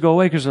concerns go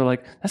away because they're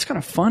like, that's kind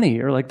of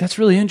funny, or like, that's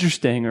really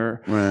interesting,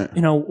 or,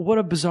 what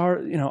a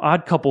bizarre,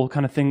 odd couple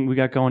kind of thing we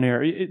got going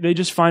here. They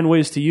just find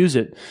ways to use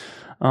it.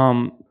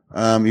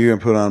 You gonna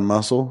put on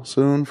muscle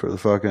soon for the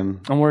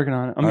fucking? I'm working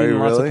on it. I'm eating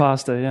lots of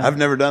pasta. Yeah, I've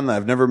never done that.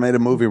 I've never made a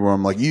movie where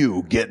I'm like,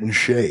 you get in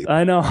shape.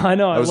 I know.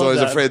 I was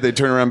always afraid they'd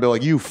turn around and be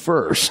like, you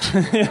first.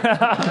 Thank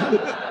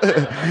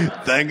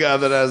God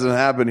that hasn't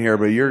happened here.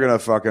 But you're gonna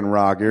fucking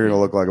rock. You're gonna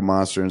look like a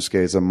monster in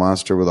skates, a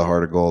monster with a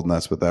heart of gold, and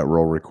that's what that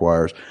role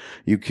requires.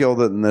 You killed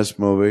it in this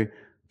movie.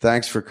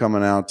 Thanks for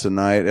coming out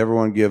tonight.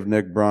 Everyone, give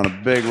Nick Braun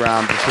a big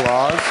round of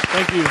applause.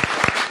 Thank you.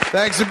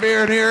 Thanks for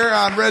being here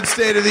on Red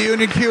State of the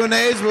Union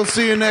Q&As. We'll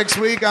see you next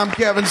week. I'm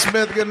Kevin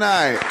Smith. Good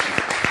night.